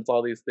school, and it's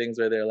all these things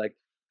where they're like,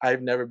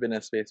 I've never been in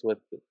a space with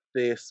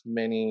this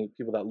many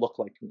people that look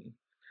like me.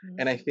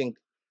 And I Mm. think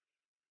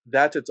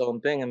that's its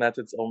own thing, and that's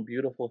its own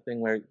beautiful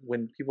thing, where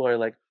when people are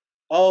like,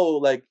 oh,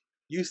 like,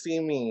 you see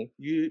me,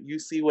 you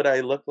see what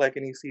I look like,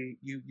 and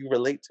you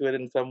relate to it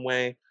in some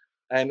way.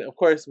 And of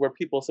course we're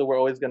people, so we're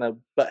always gonna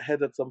butt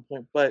heads at some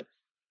point, but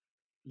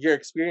you're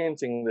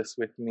experiencing this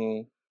with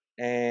me,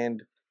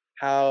 and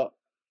how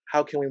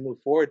how can we move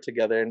forward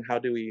together, and how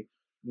do we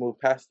move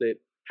past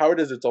it? Howard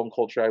is its own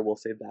culture, I will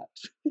say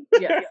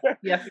Yes, that.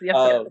 yes, yes, yes.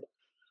 um,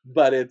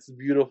 but it's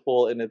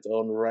beautiful in its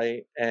own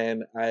right,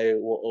 and I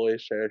will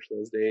always cherish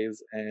those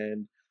days.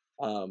 And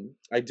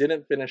I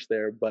didn't finish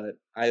there, but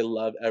I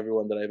love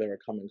everyone that I've ever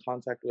come in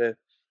contact with,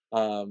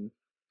 um,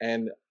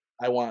 and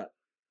I want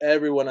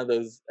every one of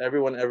those,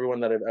 everyone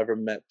that I've ever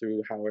met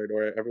through Howard,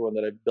 or everyone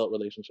that I've built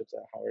relationships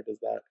at Howard, is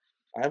that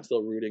I'm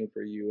still rooting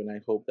for you, and I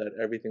hope that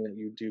everything that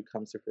you do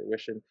comes to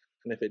fruition.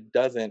 And if it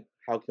doesn't,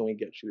 how can we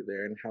get you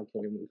there, and how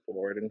can we move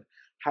forward, and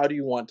how do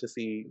you want to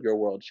see your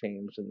world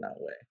changed in that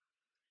way?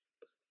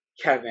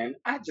 Kevin,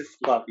 I just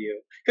love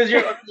you because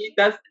you're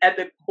that's at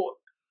the core.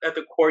 At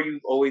the core,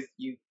 you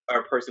are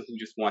a person who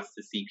just wants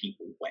to see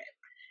people win,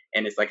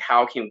 and it's like,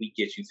 how can we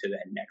get you to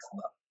that next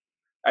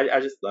level?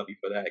 I just love you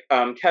for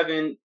that.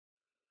 Kevin,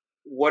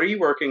 what are you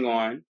working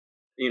on?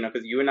 You know,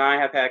 because you and I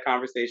have had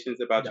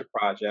conversations about Yeah. your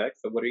project.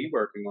 So, what are you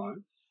working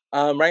on?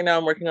 Right now,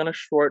 I'm working on a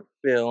short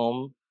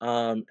film,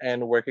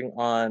 and working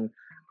on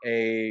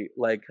a,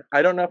 like,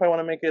 I don't know if I want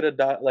to make it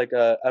a like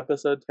a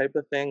episode type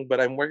of thing, but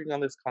I'm working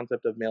on this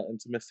concept of male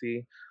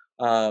intimacy,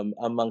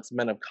 amongst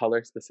men of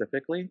color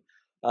specifically,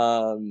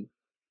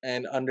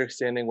 and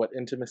understanding what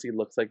intimacy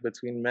looks like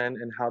between men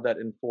and how that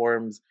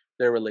informs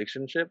their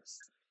relationships.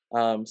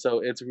 So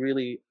it's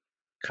really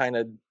kind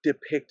of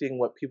depicting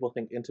what people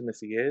think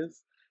intimacy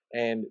is,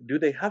 and do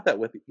they have that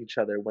with each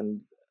other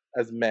when,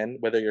 as men,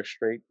 whether you're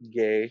straight,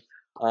 gay,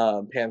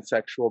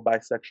 pansexual,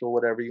 bisexual,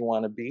 whatever you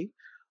want to be.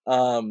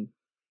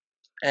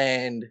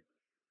 And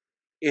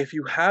if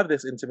you have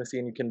this intimacy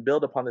and you can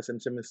build upon this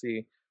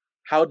intimacy,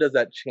 how does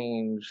that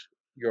change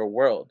your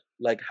world?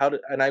 Like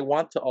and I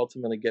want to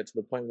ultimately get to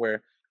the point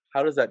where,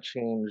 how does that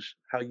change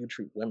how you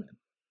treat women?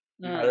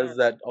 How does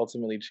that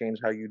ultimately change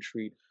how you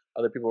treat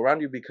other people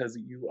around you? Because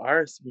you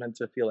are meant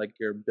to feel like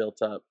you're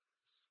built up,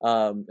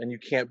 and you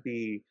can't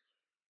be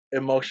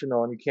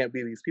emotional and you can't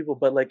be these people.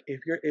 But like, if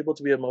you're able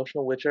to be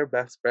emotional with your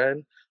best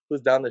friend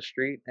who's down the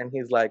street and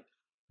he's like,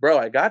 bro,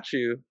 I got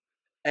you,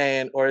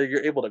 and or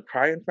you're able to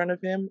cry in front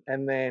of him,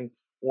 and then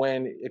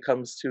when it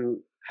comes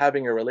to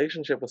having a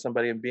relationship with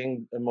somebody and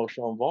being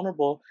emotional and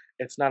vulnerable,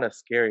 it's not as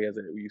scary as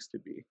it used to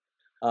be.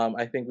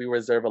 I think we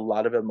reserve a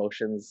lot of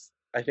emotions.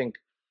 I think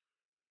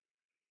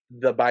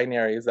the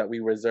binary is that we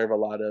reserve a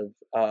lot of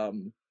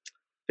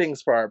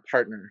things for our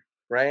partner,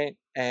 right?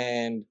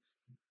 And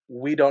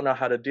we don't know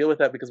how to deal with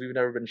that because we've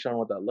never been shown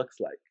what that looks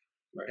like.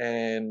 Right.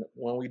 And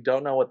when we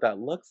don't know what that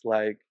looks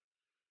like,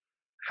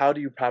 how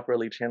do you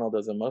properly channel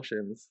those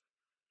emotions?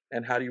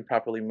 And how do you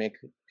properly make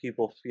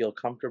people feel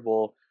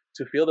comfortable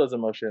to feel those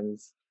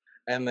emotions?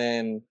 And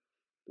then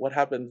what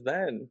happens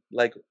then?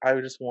 Like, I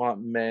just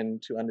want men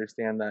to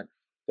understand that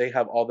they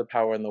have all the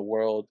power in the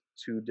world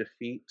to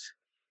defeat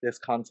this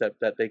concept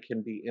that they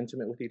can be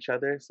intimate with each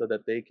other so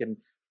that they can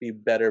be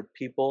better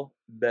people,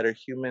 better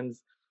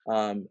humans,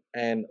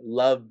 and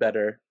love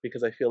better,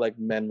 because I feel like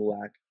men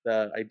lack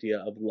the idea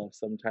of love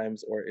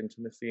sometimes, or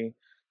intimacy,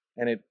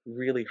 and it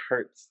really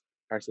hurts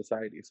our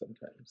society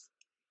sometimes.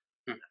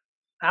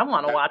 I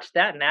want to watch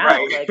that now.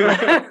 Right.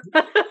 Like,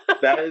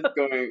 that is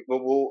going.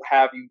 Well, we'll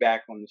have you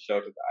back on the show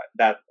to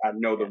that. I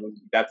know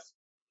that's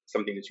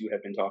something that you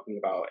have been talking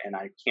about, and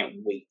I can't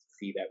wait to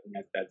see that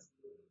when that's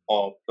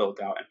all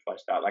built out and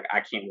fleshed out. Like, I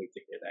can't wait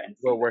to hear that.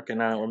 We're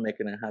working on it. We're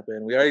making it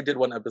happen. We already did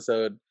one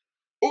episode.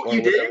 Oh,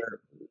 you did?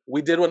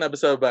 We did one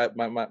episode, but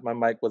my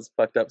mic was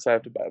fucked up, so I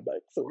have to buy a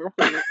mic. So we're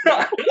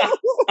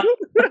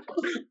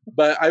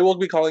but I will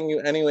be calling you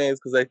anyways,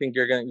 because I think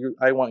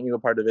I want you a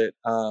part of it.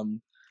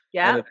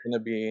 Yeah. And it's gonna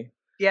be.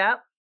 Yeah.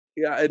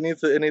 Yeah, it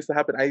needs to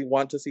happen. I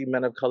want to see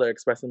men of color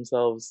express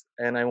themselves,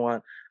 and I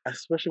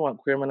especially want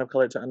queer men of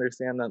color to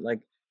understand that, like,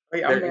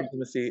 their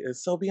intimacy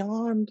is so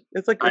beyond.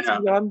 It's like, it's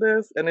beyond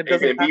this, and it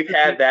doesn't. We've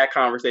had that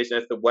conversation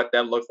as to what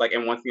that looks like,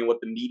 and once again, what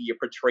the media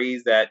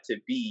portrays that to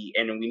be,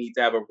 and we need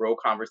to have a real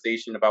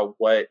conversation about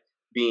what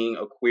being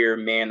a queer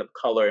man of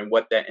color and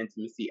what that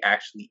intimacy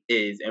actually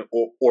is, and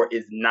or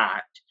is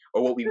not,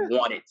 or what we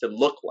want it to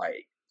look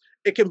like.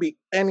 It can be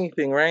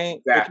anything,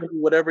 right? Exactly. It can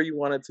be whatever you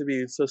want it to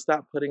be. So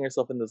stop putting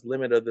yourself in this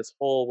limit or this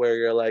hole where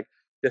you're like,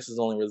 this is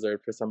only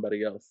reserved for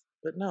somebody else.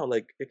 But no,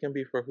 like, it can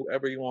be for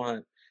whoever you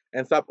want.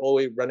 And stop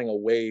always running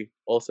away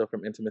also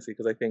from intimacy,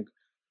 because I think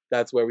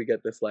that's where we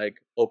get this, like,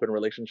 open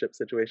relationship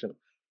situation.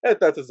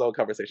 That's his own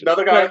conversation.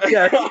 Another guy.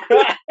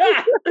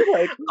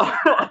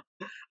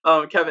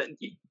 Like, Kevin,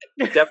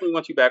 definitely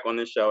want you back on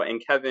this show.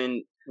 And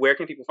Kevin, where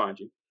can people find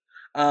you?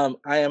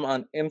 I am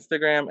on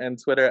Instagram and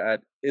Twitter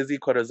at Izy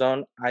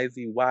Korazon,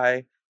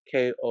 IZYKORAZON.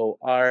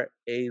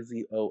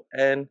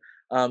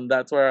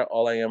 That's where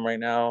all I am right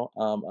now.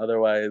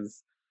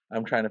 Otherwise,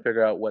 I'm trying to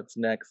figure out what's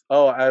next.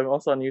 Oh, I'm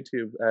also on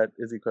YouTube at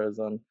Izy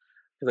Korazon,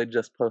 because I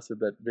just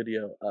posted that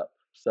video up.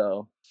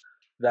 So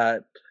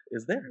that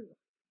is there.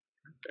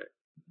 Okay.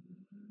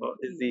 Well,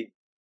 Izzy,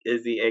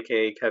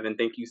 aka Kevin,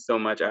 thank you so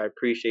much. I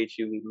appreciate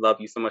you. We love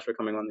you so much for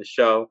coming on the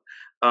show.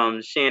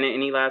 Shannon,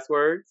 any last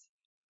words?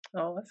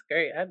 Oh, that's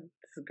great.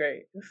 This is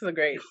great. This is a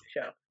great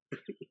show.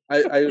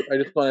 I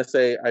just want to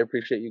say I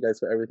appreciate you guys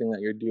for everything that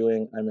you're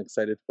doing. I'm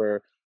excited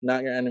for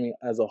Not Your Enemy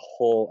as a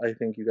whole. I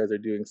think you guys are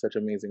doing such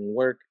amazing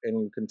work,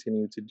 and you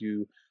continue to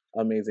do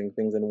amazing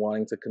things, and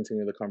wanting to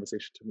continue the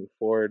conversation to move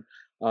forward.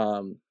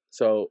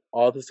 So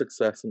all the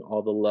success and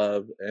all the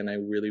love, and I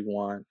really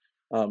want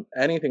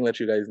anything that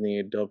you guys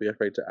need, don't be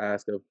afraid to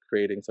ask of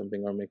creating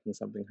something or making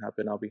something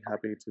happen. I'll be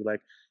happy to,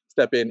 like,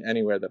 step in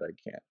anywhere that I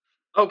can.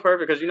 Oh,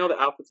 perfect, because the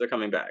outfits are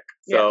coming back.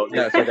 So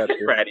yes, I got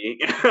you. Ready.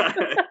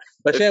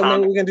 But Shan,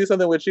 maybe we can do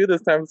something with you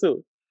this time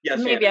too. Yes,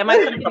 maybe I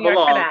might come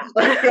along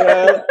for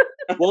that.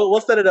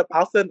 We'll set it up.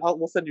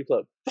 We'll send you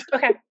club.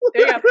 Okay,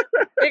 there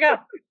you go.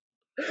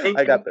 Thank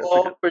you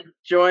all for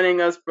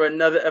joining us for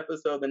another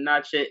episode of the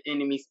Not Your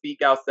Enemy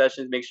Speak Out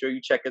Sessions. Make sure you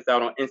check us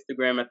out on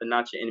Instagram at the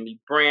Not Your Enemy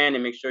Brand,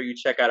 and make sure you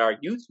check out our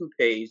YouTube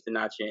page, the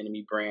Not Your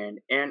Enemy Brand,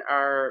 and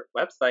our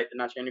website, the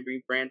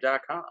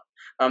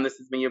NotYourEnemyBrand.com. This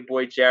has been your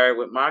boy Jared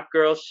with my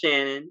girl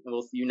Shannon, and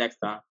we'll see you next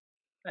time.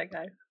 Bye,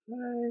 guys.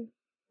 Bye.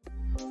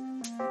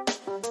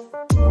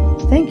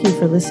 Thank you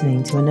for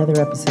listening to another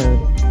episode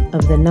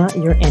of the Not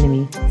Your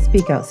Enemy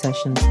Speak Out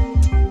Sessions.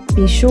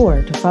 Be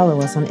sure to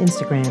follow us on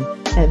Instagram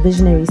at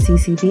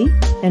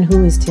VisionaryCCB and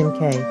Who is Tim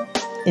K.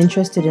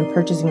 Interested in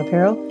purchasing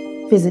apparel?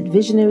 Visit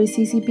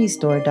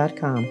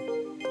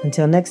visionaryccbstore.com.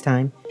 Until next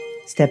time,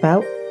 step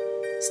out,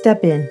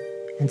 step in,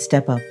 and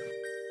step up.